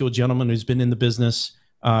speaking to a gentleman who's been in the business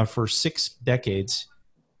for 6 decades.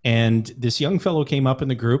 And this young fellow came up in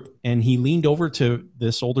the group and he leaned over to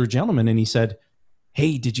this older gentleman and he said,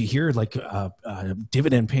 hey, did you hear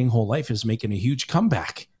dividend paying whole life is making a huge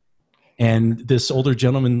comeback? And this older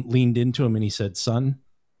gentleman leaned into him and he said, son,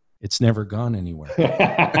 it's never gone anywhere.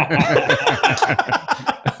 Yeah,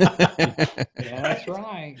 that's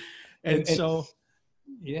right. And so,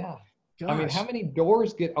 yeah. Gosh. I mean, how many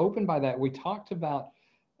doors get opened by that? We talked about,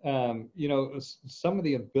 some of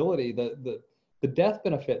the ability, the death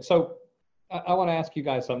benefit. So I want to ask you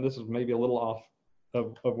guys something. This is maybe a little off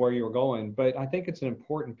of where you were going, but I think it's an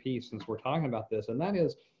important piece since we're talking about this. And that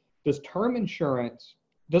is, does the term insurance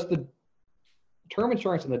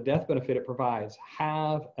and the death benefit it provides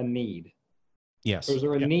have a need? Yes. Or is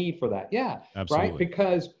there a need for that? Yeah. Absolutely.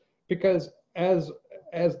 Right. Because as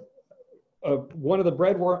one of the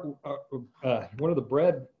bread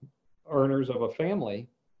earners of a family,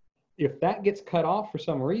 if that gets cut off for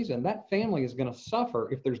some reason, that family is going to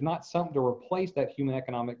suffer if there's not something to replace that human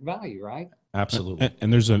economic value, right? Absolutely.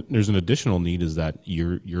 And there's an additional need is that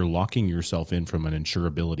you're locking yourself in from an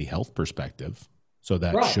insurability health perspective, so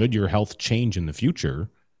that right, should your health change in the future,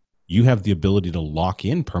 you have the ability to lock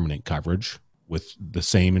in permanent coverage with the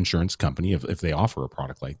same insurance company if they offer a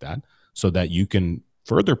product like that, so that you can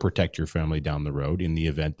further protect your family down the road in the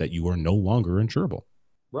event that you are no longer insurable.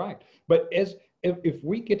 Right. But if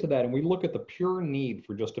we get to that and we look at the pure need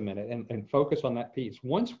for just a minute and focus on that piece,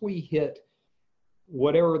 once we hit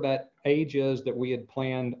whatever that age is that we had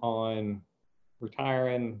planned on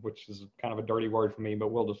retiring, which is kind of a dirty word for me,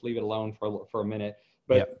 but we'll just leave it alone for a minute.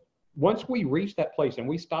 But yep, once we reach that place and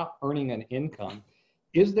we stop earning an income,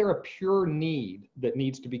 is there a pure need that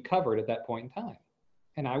needs to be covered at that point in time?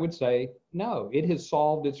 And I would say, no, it has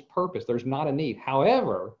solved its purpose. There's not a need.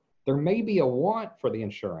 However, there may be a want for the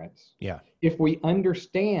insurance. Yeah. If we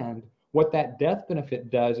understand what that death benefit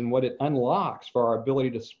does and what it unlocks for our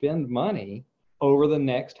ability to spend money over the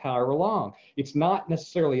next however long. It's not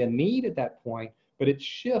necessarily a need at that point, but it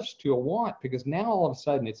shifts to a want, because now all of a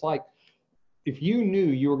sudden it's like, if you knew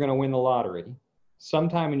you were going to win the lottery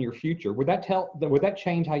sometime in your future, would that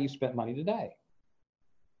change how you spent money today?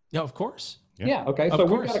 Yeah, of course. Yeah. Okay. So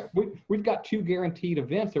we've got two guaranteed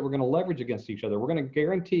events that we're going to leverage against each other. We're going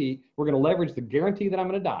to leverage the guarantee that I'm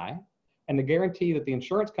going to die, and the guarantee that the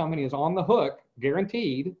insurance company is on the hook,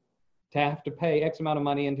 guaranteed to have to pay X amount of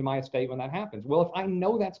money into my estate when that happens. Well, if I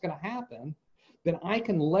know that's going to happen, then I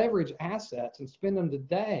can leverage assets and spend them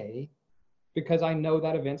today because I know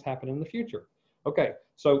that event's happening in the future. Okay.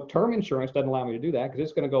 So term insurance doesn't allow me to do that because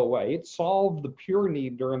it's going to go away. It solved the pure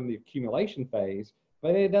need during the accumulation phase,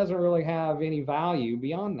 but it doesn't really have any value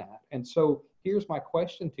beyond that. And so here's my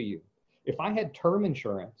question to you. If I had term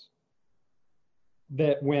insurance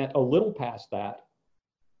that went a little past that,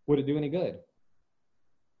 would it do any good?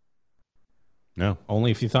 No.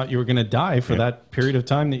 Only if you thought you were going to die for that period of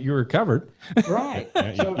time that you were covered. Right.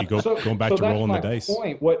 Yeah, going back to rolling the dice.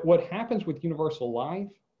 Point. What happens with universal life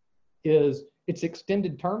is it's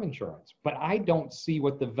extended term insurance, but I don't see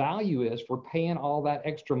what the value is for paying all that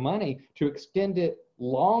extra money to extend it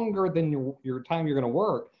longer than your time you're going to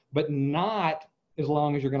work, but not as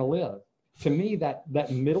long as you're going to live. To me, that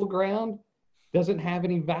middle ground doesn't have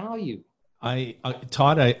any value.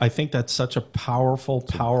 Todd, I think that's such a powerful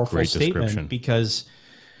statement, because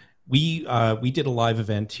we did a live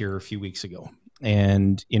event here a few weeks ago,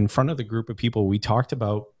 and in front of the group of people, we talked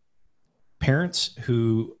about parents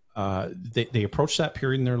who they approach that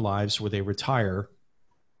period in their lives where they retire,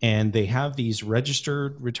 and they have these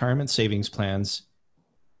registered retirement savings plans.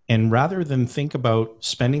 And rather than think about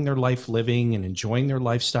spending their life living and enjoying their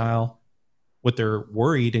lifestyle, what they're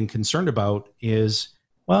worried and concerned about is,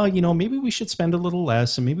 well, maybe we should spend a little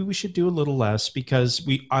less, and maybe we should do a little less because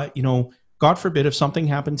God forbid if something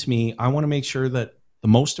happened to me, I want to make sure that the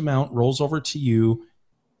most amount rolls over to you.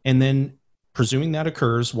 And then presuming that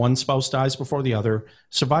occurs, one spouse dies before the other.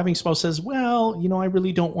 Surviving spouse says, well, I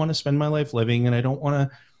really don't want to spend my life living, and I don't want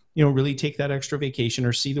to, really take that extra vacation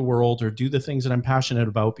or see the world or do the things that I'm passionate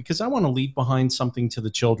about because I want to leave behind something to the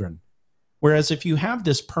children. Whereas if you have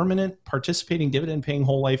this permanent participating dividend paying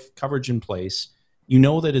whole life coverage in place, you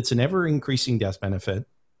know that it's an ever increasing death benefit.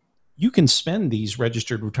 You can spend these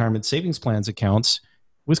registered retirement savings plans accounts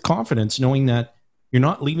with confidence, knowing that you're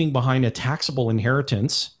not leaving behind a taxable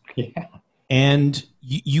inheritance. Yeah. And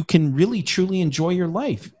you can really truly enjoy your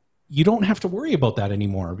life. You don't have to worry about that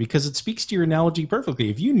anymore because it speaks to your analogy perfectly.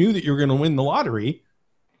 If you knew that you were going to win the lottery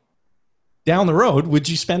down the road, would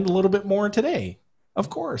you spend a little bit more today? Of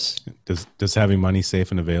course. Does having money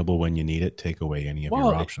safe and available when you need it take away any of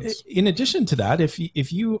your options? In addition to that,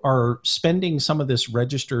 if you are spending some of this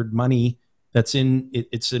registered money that's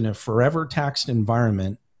it's in a forever taxed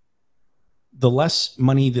environment, the less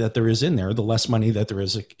money that there is in there, the less money that there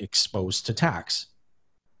is exposed to tax.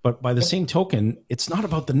 But by the same token, it's not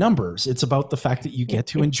about the numbers. It's about the fact that you get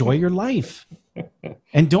to enjoy your life.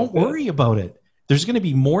 And don't worry about it. There's going to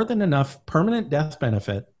be more than enough permanent death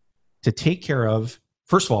benefit to take care of,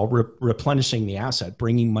 first of all, replenishing the asset,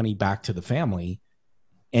 bringing money back to the family.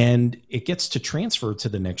 And it gets to transfer to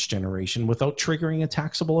the next generation without triggering a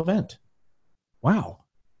taxable event. Wow.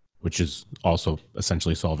 Which is also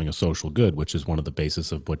essentially solving a social good, which is one of the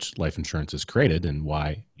basis of which life insurance is created and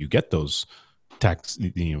why you get those the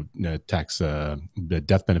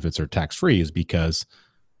death benefits are tax-free, is because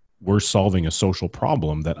we're solving a social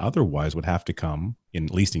problem that otherwise would have to come, at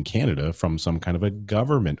least in Canada, from some kind of a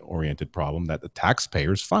government-oriented problem that the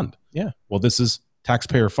taxpayers fund. Yeah. Well, this is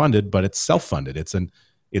taxpayer funded, but it's self-funded.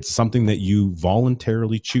 It's something that you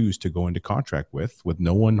voluntarily choose to go into contract with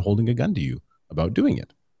no one holding a gun to you about doing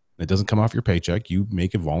it. It doesn't come off your paycheck. You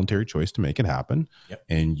make a voluntary choice to make it happen. Yep.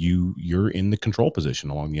 And you're in the control position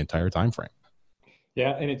along the entire time frame.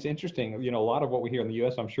 Yeah, and it's interesting, a lot of what we hear in the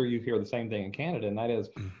U.S., I'm sure you hear the same thing in Canada, and that is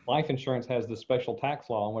life insurance has this special tax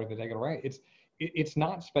law, and what if they take it away? It's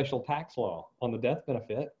not special tax law on the death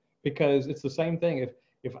benefit, because it's the same thing.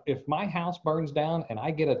 If my house burns down and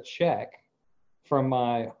I get a check from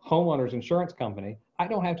my homeowner's insurance company, I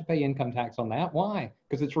don't have to pay income tax on that. Why?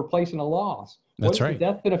 Because it's replacing a loss. That's right. What's the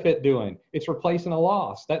death benefit doing? It's replacing a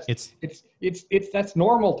loss. That's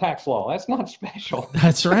normal tax law. That's not special.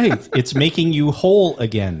 That's right. It's making you whole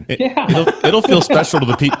again. It'll feel special to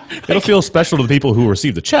the people. It'll feel special to the people who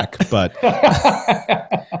receive the check. But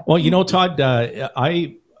well, Todd,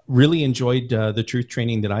 I really enjoyed the truth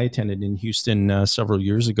training that I attended in Houston several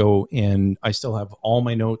years ago, and I still have all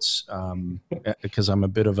my notes because I'm a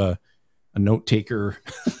bit of a note taker.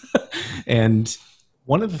 And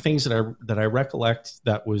one of the things that I recollect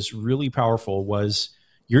that was really powerful was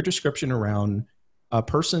your description around a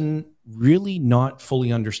person really not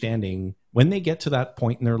fully understanding when they get to that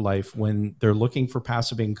point in their life when they're looking for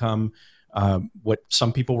passive income, what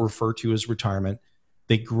some people refer to as retirement.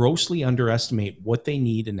 They grossly underestimate what they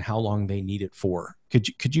need and how long they need it for.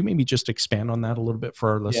 Could you maybe just expand on that a little bit for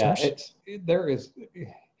our listeners?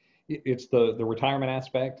 It's the retirement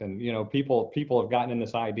aspect, and people have gotten in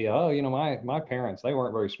this idea. Oh, my parents, they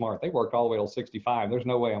weren't very smart. They worked all the way till 65. There's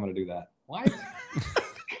no way I'm going to do that. What?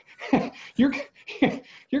 You're going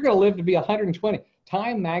to live to be 120.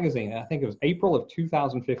 Time magazine, I think it was April of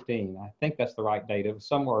 2015. I think that's the right date. It was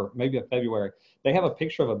somewhere, maybe in February. They have a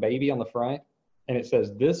picture of a baby on the front, and it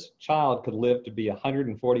says this child could live to be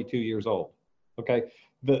 142 years old. Okay.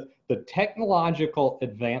 The technological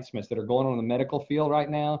advancements that are going on in the medical field right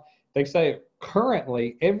now, they say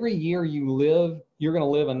currently every year you live, you're going to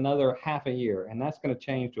live another half a year, and that's going to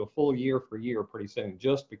change to a full year for year pretty soon,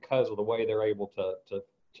 just because of the way they're able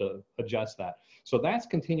to adjust that. So that's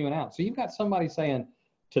continuing out. So you've got somebody saying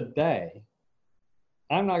today,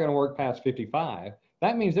 I'm not going to work past 55.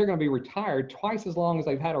 That means they're going to be retired twice as long as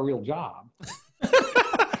they've had a real job.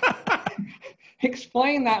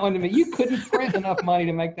 Explain that one to me. You couldn't print enough money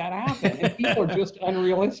to make that happen. And people are just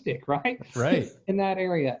unrealistic, right? Right. In that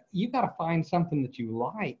area, you've got to find something that you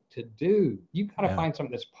like to do. You've got to find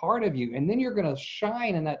something that's part of you. And then you're going to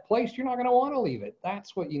shine in that place. You're not going to want to leave it.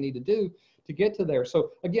 That's what you need to do to get to there. So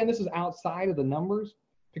again, this is outside of the numbers,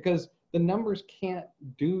 because the numbers can't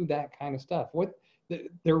do that kind of stuff.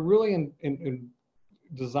 They're really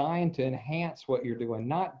designed to enhance what you're doing,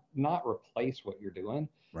 not replace what you're doing.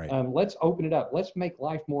 Right. Let's open it up. Let's make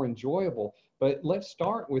life more enjoyable. But let's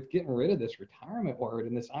start with getting rid of this retirement word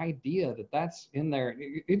and this idea that that's in there.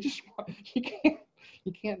 It just, you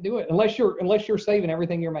can't do it unless you're saving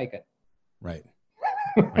everything you're making. Right.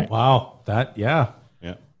 Right. Wow. Yeah.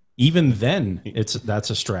 Even then, that's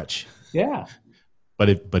a stretch. Yeah. But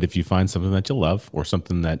if you find something that you love or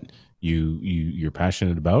something that you're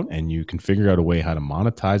passionate about, and you can figure out a way how to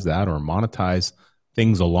monetize that, or monetize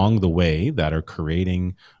things along the way that are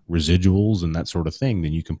creating residuals and that sort of thing,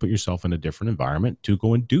 then you can put yourself in a different environment to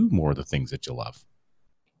go and do more of the things that you love.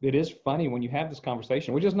 It is funny when you have this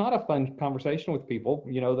conversation, which is not a fun conversation with people,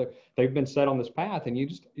 that they've been set on this path, and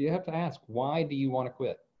you have to ask, why do you want to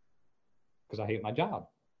quit? Because I hate my job.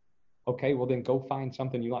 Okay, well then go find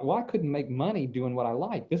something you like. Well, I couldn't make money doing what I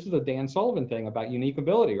like. This is the Dan Sullivan thing about unique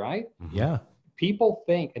ability, right? Yeah. People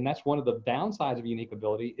think, and that's one of the downsides of unique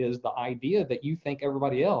ability, is the idea that you think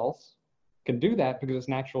everybody else can do that because it's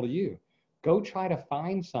natural to you. Go try to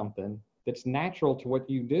find something that's natural to what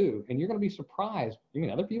you do, and you're going to be surprised. You mean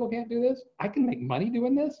other people can't do this? I can make money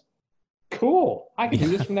doing this? Cool. I can do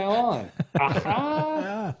this from now on.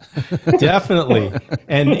 Aha. Definitely.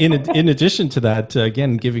 And in addition to that,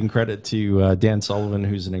 again, giving credit to Dan Sullivan,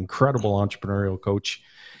 who's an incredible entrepreneurial coach.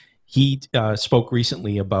 He spoke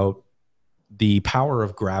recently about the power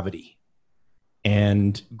of gravity,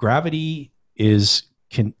 and gravity is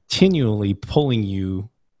continually pulling you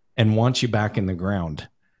and wants you back in the ground.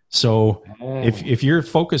 So if you're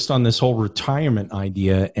focused on this whole retirement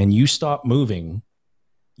idea and you stop moving,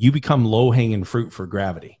 you become low-hanging fruit for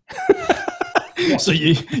gravity. So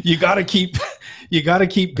you got to keep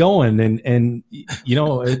going. And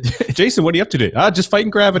Jason, what are you up to today? Just fighting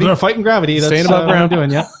gravity. No, fighting gravity. That's staying above ground. What I'm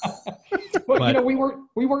doing. Yeah. But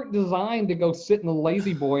we weren't designed to go sit in the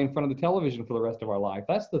lazy boy in front of the television for the rest of our life.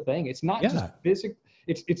 That's the thing. It's not just physical.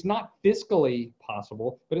 It's not fiscally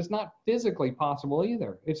possible, but it's not physically possible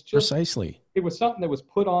either. It's just precisely. It was something that was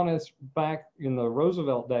put on us back in the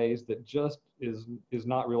Roosevelt days that just is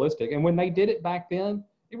not realistic. And when they did it back then,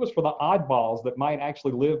 it was for the oddballs that might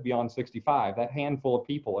actually live beyond 65, that handful of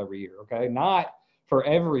people every year, okay? Not for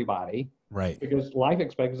everybody. Right. Because life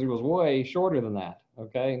expectancy was way shorter than that,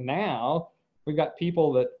 okay? Now, we've got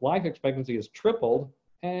people that life expectancy is tripled,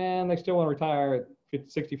 and they still want to retire at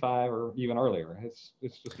 65 or even earlier. It's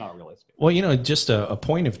just not realistic. Well, just a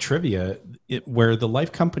point of trivia, where the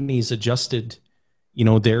life companies adjusted,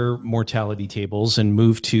 their mortality tables and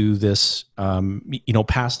moved to this,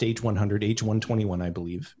 past age 100, age 121, I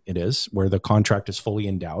believe it is, where the contract is fully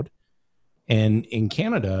endowed. And in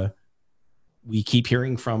Canada, we keep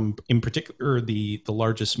hearing from, in particular, the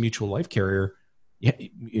largest mutual life carrier,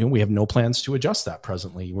 we have no plans to adjust that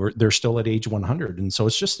presently. They're still at age 100. And so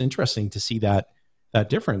it's just interesting to see that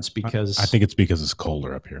difference, because I think it's because it's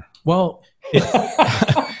colder up here. Well,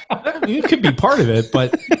 it could be part of it,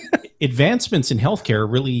 but advancements in healthcare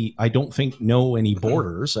really, I don't think, know any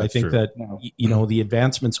borders. I think that, the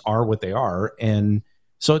advancements are what they are. And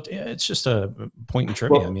so it's just a point in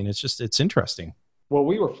trivia. Well, I mean, it's interesting. Well,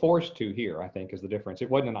 we were forced to here, I think, is the difference. It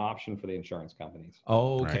wasn't an option for the insurance companies.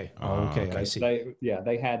 Oh, Right. okay. Oh, okay. I see.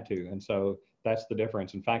 They had to. And so that's the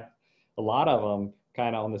difference. In fact, a lot of them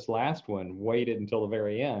kind of on this last one waited until the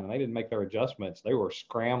very end, and they didn't make their adjustments. They were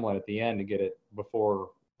scrambling at the end to get it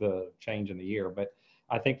before the change in the year. But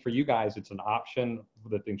I think for you guys, it's an option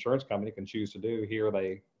that the insurance company can choose to do. Here,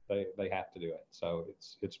 they have to do it. So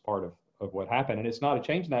it's part of what happened, and it's not a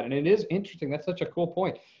change in that. And it is interesting. That's such a cool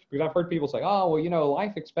point, because I've heard people say, oh, well, you know,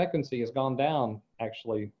 life expectancy has gone down.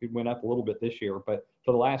 Actually, it went up a little bit this year, but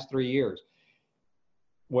for the last 3 years.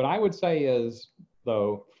 What I would say is,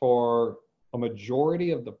 though, for a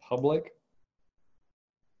majority of the public,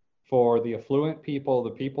 for the affluent people,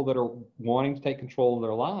 the people that are wanting to take control of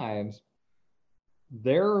their lives,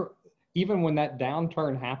 even when that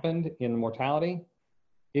downturn happened in mortality,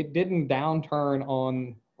 it didn't downturn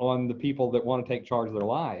on the people that want to take charge of their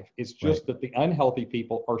life. It's just that the unhealthy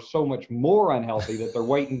people are so much more unhealthy that they're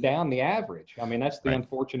weighting down the average. I mean, that's the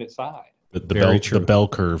unfortunate side. The bell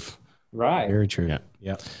curve. Right. Very true. Yeah.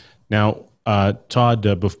 Yeah. Now,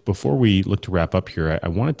 Todd, before we look to wrap up here, I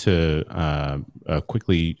wanted to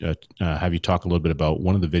quickly have you talk a little bit about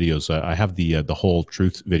one of the videos. I have the whole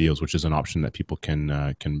truth videos, which is an option that people can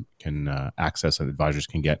access and advisors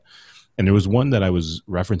can get. And there was one that I was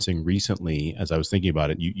referencing recently as I was thinking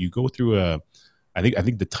about it. You go through I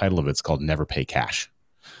think the title of it's called Never Pay Cash.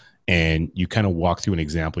 And you kind of walk through an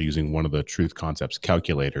example using one of the Truth Concepts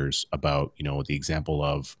calculators about, you know, the example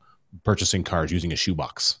of purchasing cars using a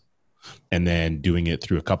shoebox and then doing it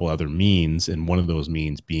through a couple other means. And one of those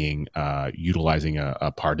means being utilizing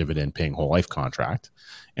a par dividend paying whole life contract.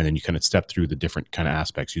 And then you kind of step through the different kind of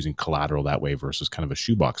aspects using collateral that way versus kind of a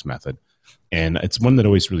shoebox method. And it's one that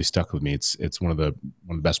always really stuck with me. It's one of the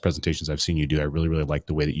best presentations I've seen you do. I really, really like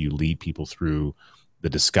the way that you lead people through the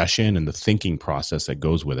discussion and the thinking process that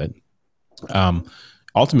goes with it.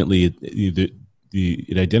 Ultimately,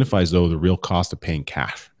 it identifies, though, the real cost of paying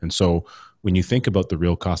cash. And so when you think about the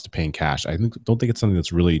real cost of paying cash, don't think it's something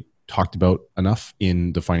that's really talked about enough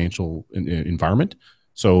in the financial environment.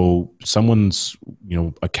 So someone's, you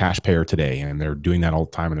know, a cash payer today, and they're doing that all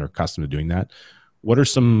the time, and they're accustomed to doing that. What are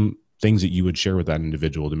some things that you would share with that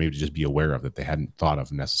individual to maybe just be aware of that they hadn't thought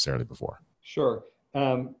of necessarily before? Sure.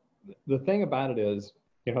 The thing about it is,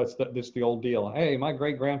 you know, it's the old deal. Hey, my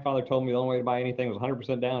great grandfather told me the only way to buy anything was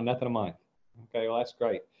 100% down, nothing a month. Okay, well, that's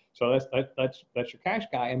great. So that's your cash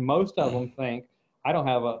guy, and most of them think I don't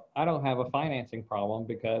have a financing problem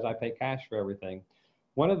because I pay cash for everything.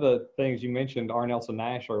 One of the things you mentioned, R. Nelson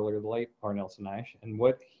Nash earlier, the late R. Nelson Nash, and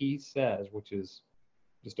what he says, which is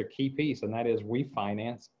just a key piece, and that is we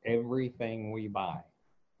finance everything we buy,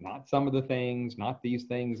 not some of the things, not these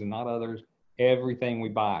things, and not others. Everything we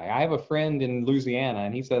buy. I have a friend in Louisiana,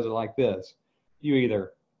 and he says it like this: you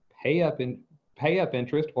either pay up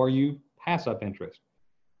interest or you pass up interest.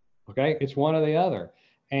 Okay, it's one or the other.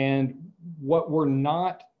 And what we're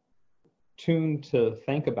not tuned to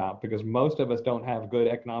think about, because most of us don't have good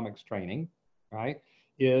economics training, right,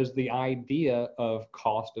 is the idea of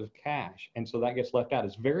cost of cash. And so that gets left out.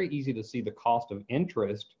 It's very easy to see the cost of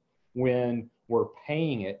interest when we're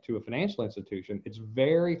paying it to a financial institution. It's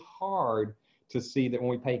very hard to see that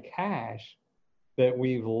when we pay cash, that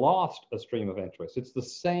we've lost a stream of interest. It's the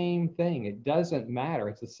same thing. It doesn't matter.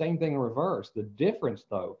 It's the same thing in reverse. The difference,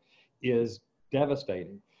 though, is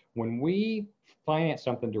devastating. When we finance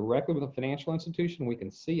something directly with a financial institution, we can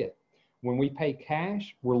see it. When we pay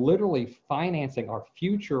cash, we're literally financing our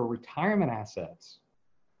future retirement assets.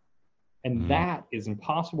 And that is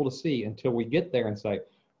impossible to see until we get there and say,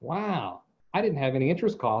 wow, I didn't have any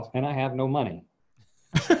interest costs and I have no money.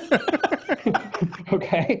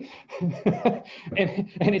 Okay.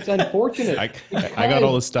 and it's unfortunate. I got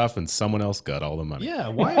all the stuff and someone else got all the money. Yeah.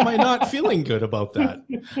 Why am I not feeling good about that?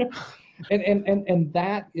 And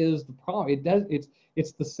that is the problem.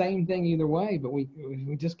 It's the same thing either way, but we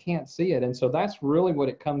just can't see it. And so that's really what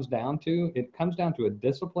it comes down to. It comes down to a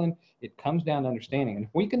discipline. It comes down to understanding. And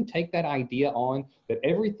if we can take that idea on that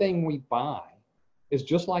everything we buy is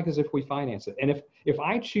just like as if we finance it. And if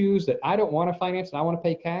I choose that I don't want to finance and I want to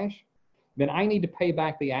pay cash, then I need to pay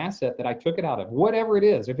back the asset that I took it out of, whatever it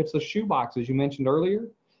is. If it's the shoebox, as you mentioned earlier,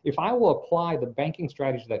 if I will apply the banking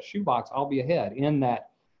strategy to that shoebox, I'll be ahead in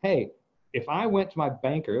that, hey, if I went to my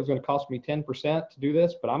banker, it was going to cost me 10% to do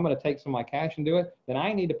this, but I'm going to take some of my cash and do it, then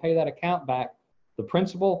I need to pay that account back, the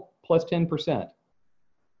principal plus 10%.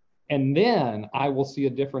 And then I will see a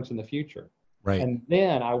difference in the future. Right. And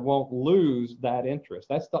then I won't lose that interest.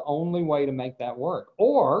 That's the only way to make that work.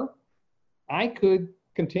 Or I could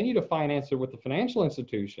continue to finance it with the financial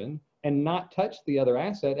institution and not touch the other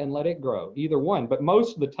asset and let it grow. Either one. But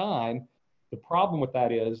most of the time, The problem with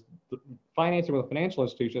that is financing with a financial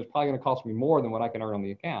institution is probably going to cost me more than what I can earn on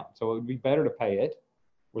the account. So it would be better to pay it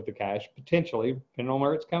with the cash, potentially, depending on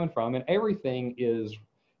where it's coming from. And everything is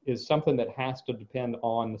something that has to depend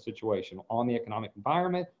on the situation, on the economic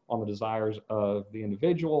environment, on the desires of the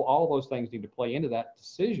individual. All those things need to play into that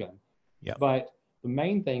decision. Yeah. But the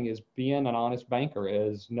main thing is being an honest banker,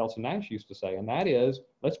 as Nelson Nash used to say, and that is,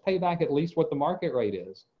 let's pay back at least what the market rate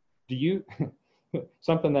is. Do you,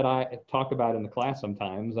 something that I talk about in the class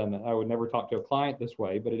sometimes, and I would never talk to a client this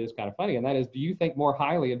way, but it is kind of funny, and that is, do you think more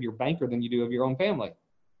highly of your banker than you do of your own family?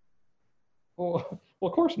 Well,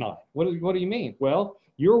 of course not. What do you mean? Well,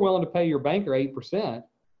 you're willing to pay your banker 8%,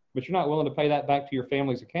 but you're not willing to pay that back to your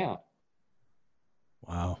family's account.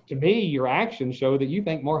 Wow. To me, your actions show that you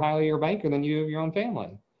think more highly of your banker than you of your own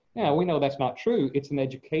family. Now, we know that's not true. It's an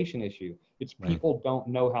education issue. It's people don't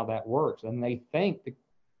know how that works. And they think that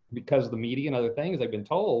because of the media and other things, they've been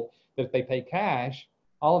told that if they pay cash,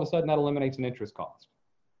 all of a sudden that eliminates an interest cost.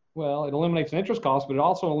 Well, it eliminates an interest cost, but it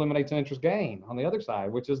also eliminates an interest gain on the other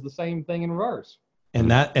side, which is the same thing in reverse. And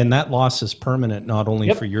that loss is permanent, not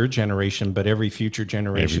only for your generation, but every future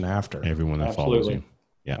generation after. Everyone that follows you.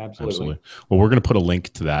 Yeah, absolutely. Well, we're going to put a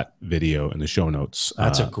link to that video in the show notes.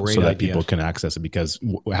 That's a great so that idea. People can access it, because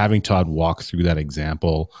having Todd walk through that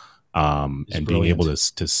example and being able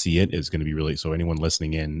to see it is going to be really, so anyone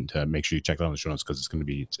listening in, to make sure you check that out in the show notes, because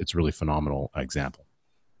it's really phenomenal example.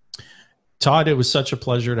 Todd, it was such a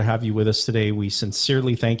pleasure to have you with us today. We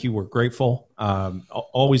sincerely thank you. We're grateful.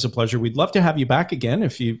 Always a pleasure. We'd love to have you back again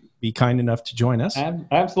if you'd be kind enough to join us.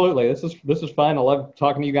 Absolutely. This is fun. I love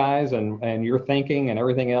talking to you guys and your thinking and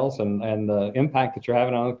everything else, and the impact that you're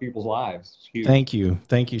having on other people's lives. It's huge. Thank you.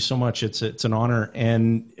 Thank you so much. It's an honor.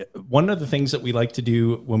 And one of the things that we like to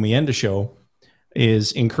do when we end a show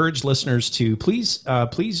is encourage listeners to please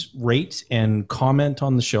rate and comment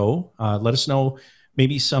on the show. Let us know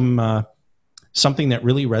maybe something that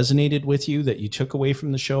really resonated with you that you took away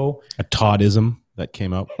from the show. A Toddism that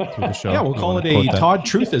came up through the show. Yeah, we'll call it a Todd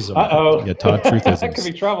Truthism. Uh-oh. Yeah, Todd Truthism. That could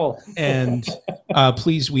be trouble. And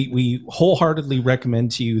please, we wholeheartedly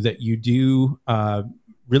recommend to you that you do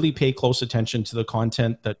really pay close attention to the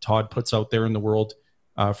content that Todd puts out there in the world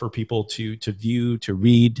for people to view, to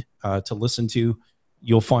read, to listen to.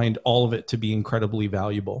 You'll find all of it to be incredibly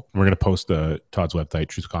valuable. We're going to post Todd's website,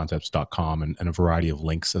 truthconcepts.com, and a variety of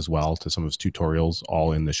links as well to some of his tutorials,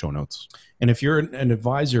 all in the show notes. And if you're an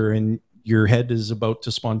advisor and your head is about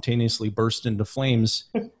to spontaneously burst into flames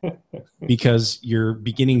because you're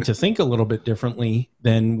beginning to think a little bit differently,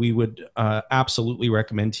 then we would absolutely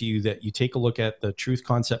recommend to you that you take a look at the Truth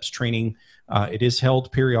Concepts training. It is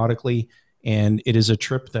held periodically, and it is a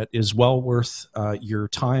trip that is well worth your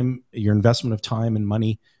time, your investment of time and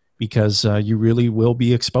money, because you really will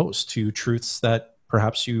be exposed to truths that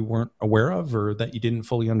perhaps you weren't aware of or that you didn't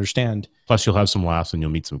fully understand. Plus, you'll have some laughs and you'll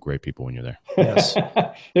meet some great people when you're there. Yes.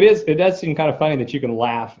 It does seem kind of funny that you can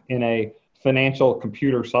laugh in a financial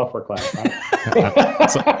computer software class, right?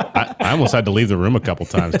 I almost had to leave the room a couple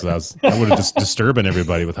times because I would have just disturbing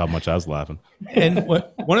everybody with how much I was laughing. And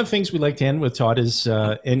one of the things we like to end with, Todd, is,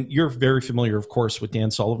 and you're very familiar, of course, with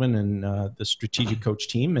Dan Sullivan and the Strategic Coach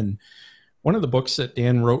team. And one of the books that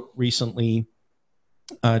Dan wrote recently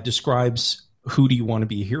describes who do you want to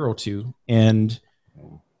be a hero to? And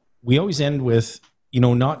we always end with,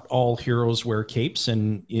 not all heroes wear capes.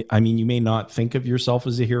 And I mean, you may not think of yourself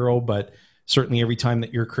as a hero, but certainly every time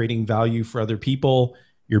that you're creating value for other people,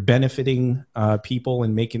 you're benefiting people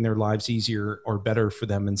and making their lives easier or better for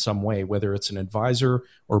them in some way, whether it's an advisor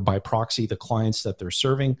or by proxy, the clients that they're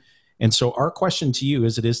serving. And so our question to you,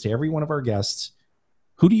 as it is to every one of our guests,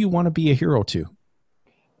 who do you want to be a hero to?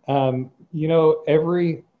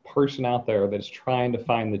 Every person out there that's trying to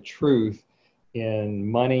find the truth in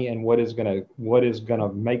money and what is going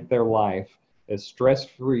to make their life as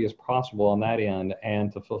stress-free as possible on that end,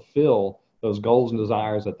 and to fulfill those goals and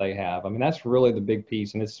desires that they have. I mean, that's really the big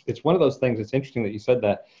piece. And it's one of those things. It's interesting that you said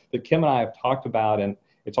that Kim and I have talked about, and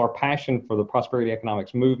it's our passion for the prosperity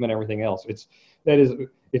economics movement, everything else. It's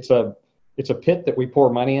a pit that we pour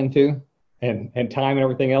money into and time and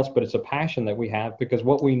everything else, but it's a passion that we have, because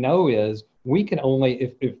what we know is we can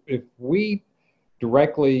only, if we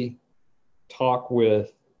directly talk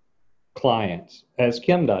with clients, as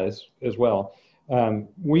Kim does as well,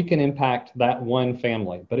 we can impact that one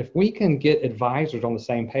family. But if we can get advisors on the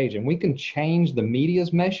same page and we can change the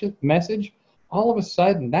media's message, all of a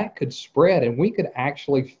sudden that could spread and we could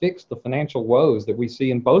actually fix the financial woes that we see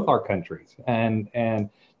in both our countries. And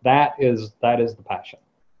that is the passion.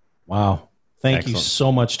 Wow. Thank Excellent. you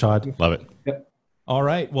so much, Todd. Love it. Yep. All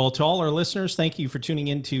right. Well, to all our listeners, thank you for tuning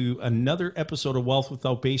in to another episode of Wealth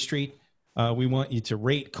Without Bay Street. We want you to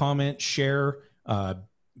rate, comment, share,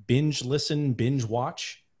 binge listen, binge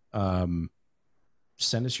watch.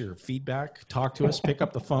 Send us your feedback. Talk to us. Pick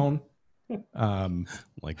up the phone.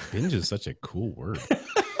 Like binge is such a cool word.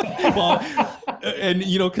 Well, and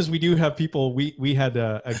you know, because we do have people. We had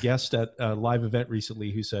a guest at a live event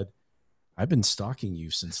recently who said, "I've been stalking you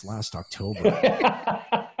since last October."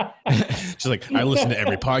 She's like, I listen to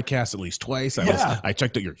every podcast at least twice. I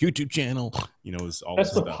checked out your YouTube channel. You know, it's all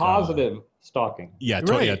That's the stuff. positive stalking. Yeah,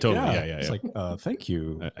 Right, totally. yeah. Yeah. It's like, thank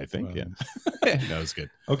you. I think, that was good.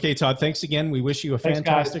 Okay, Todd, thanks again. We wish you a Thanks,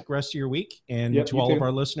 fantastic rest of your week. And Yep, to you all too. of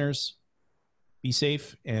our listeners, be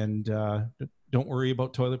safe and don't worry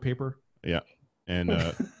about toilet paper. Yeah. And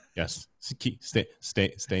yes,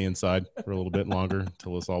 stay inside for a little bit longer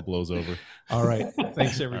until this all blows over. All right.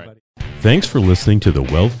 Thanks, everybody. Thanks for listening to the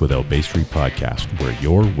Wealth Without Bay Street podcast, where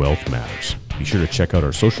your wealth matters. Be sure to check out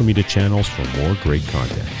our social media channels for more great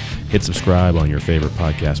content. Hit subscribe on your favorite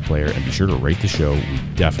podcast player and be sure to rate the show. We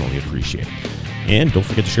definitely appreciate it. And don't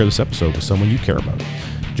forget to share this episode with someone you care about.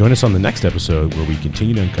 Join us on the next episode where we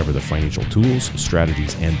continue to uncover the financial tools,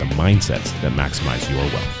 strategies, and the mindsets that maximize your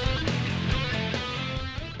wealth.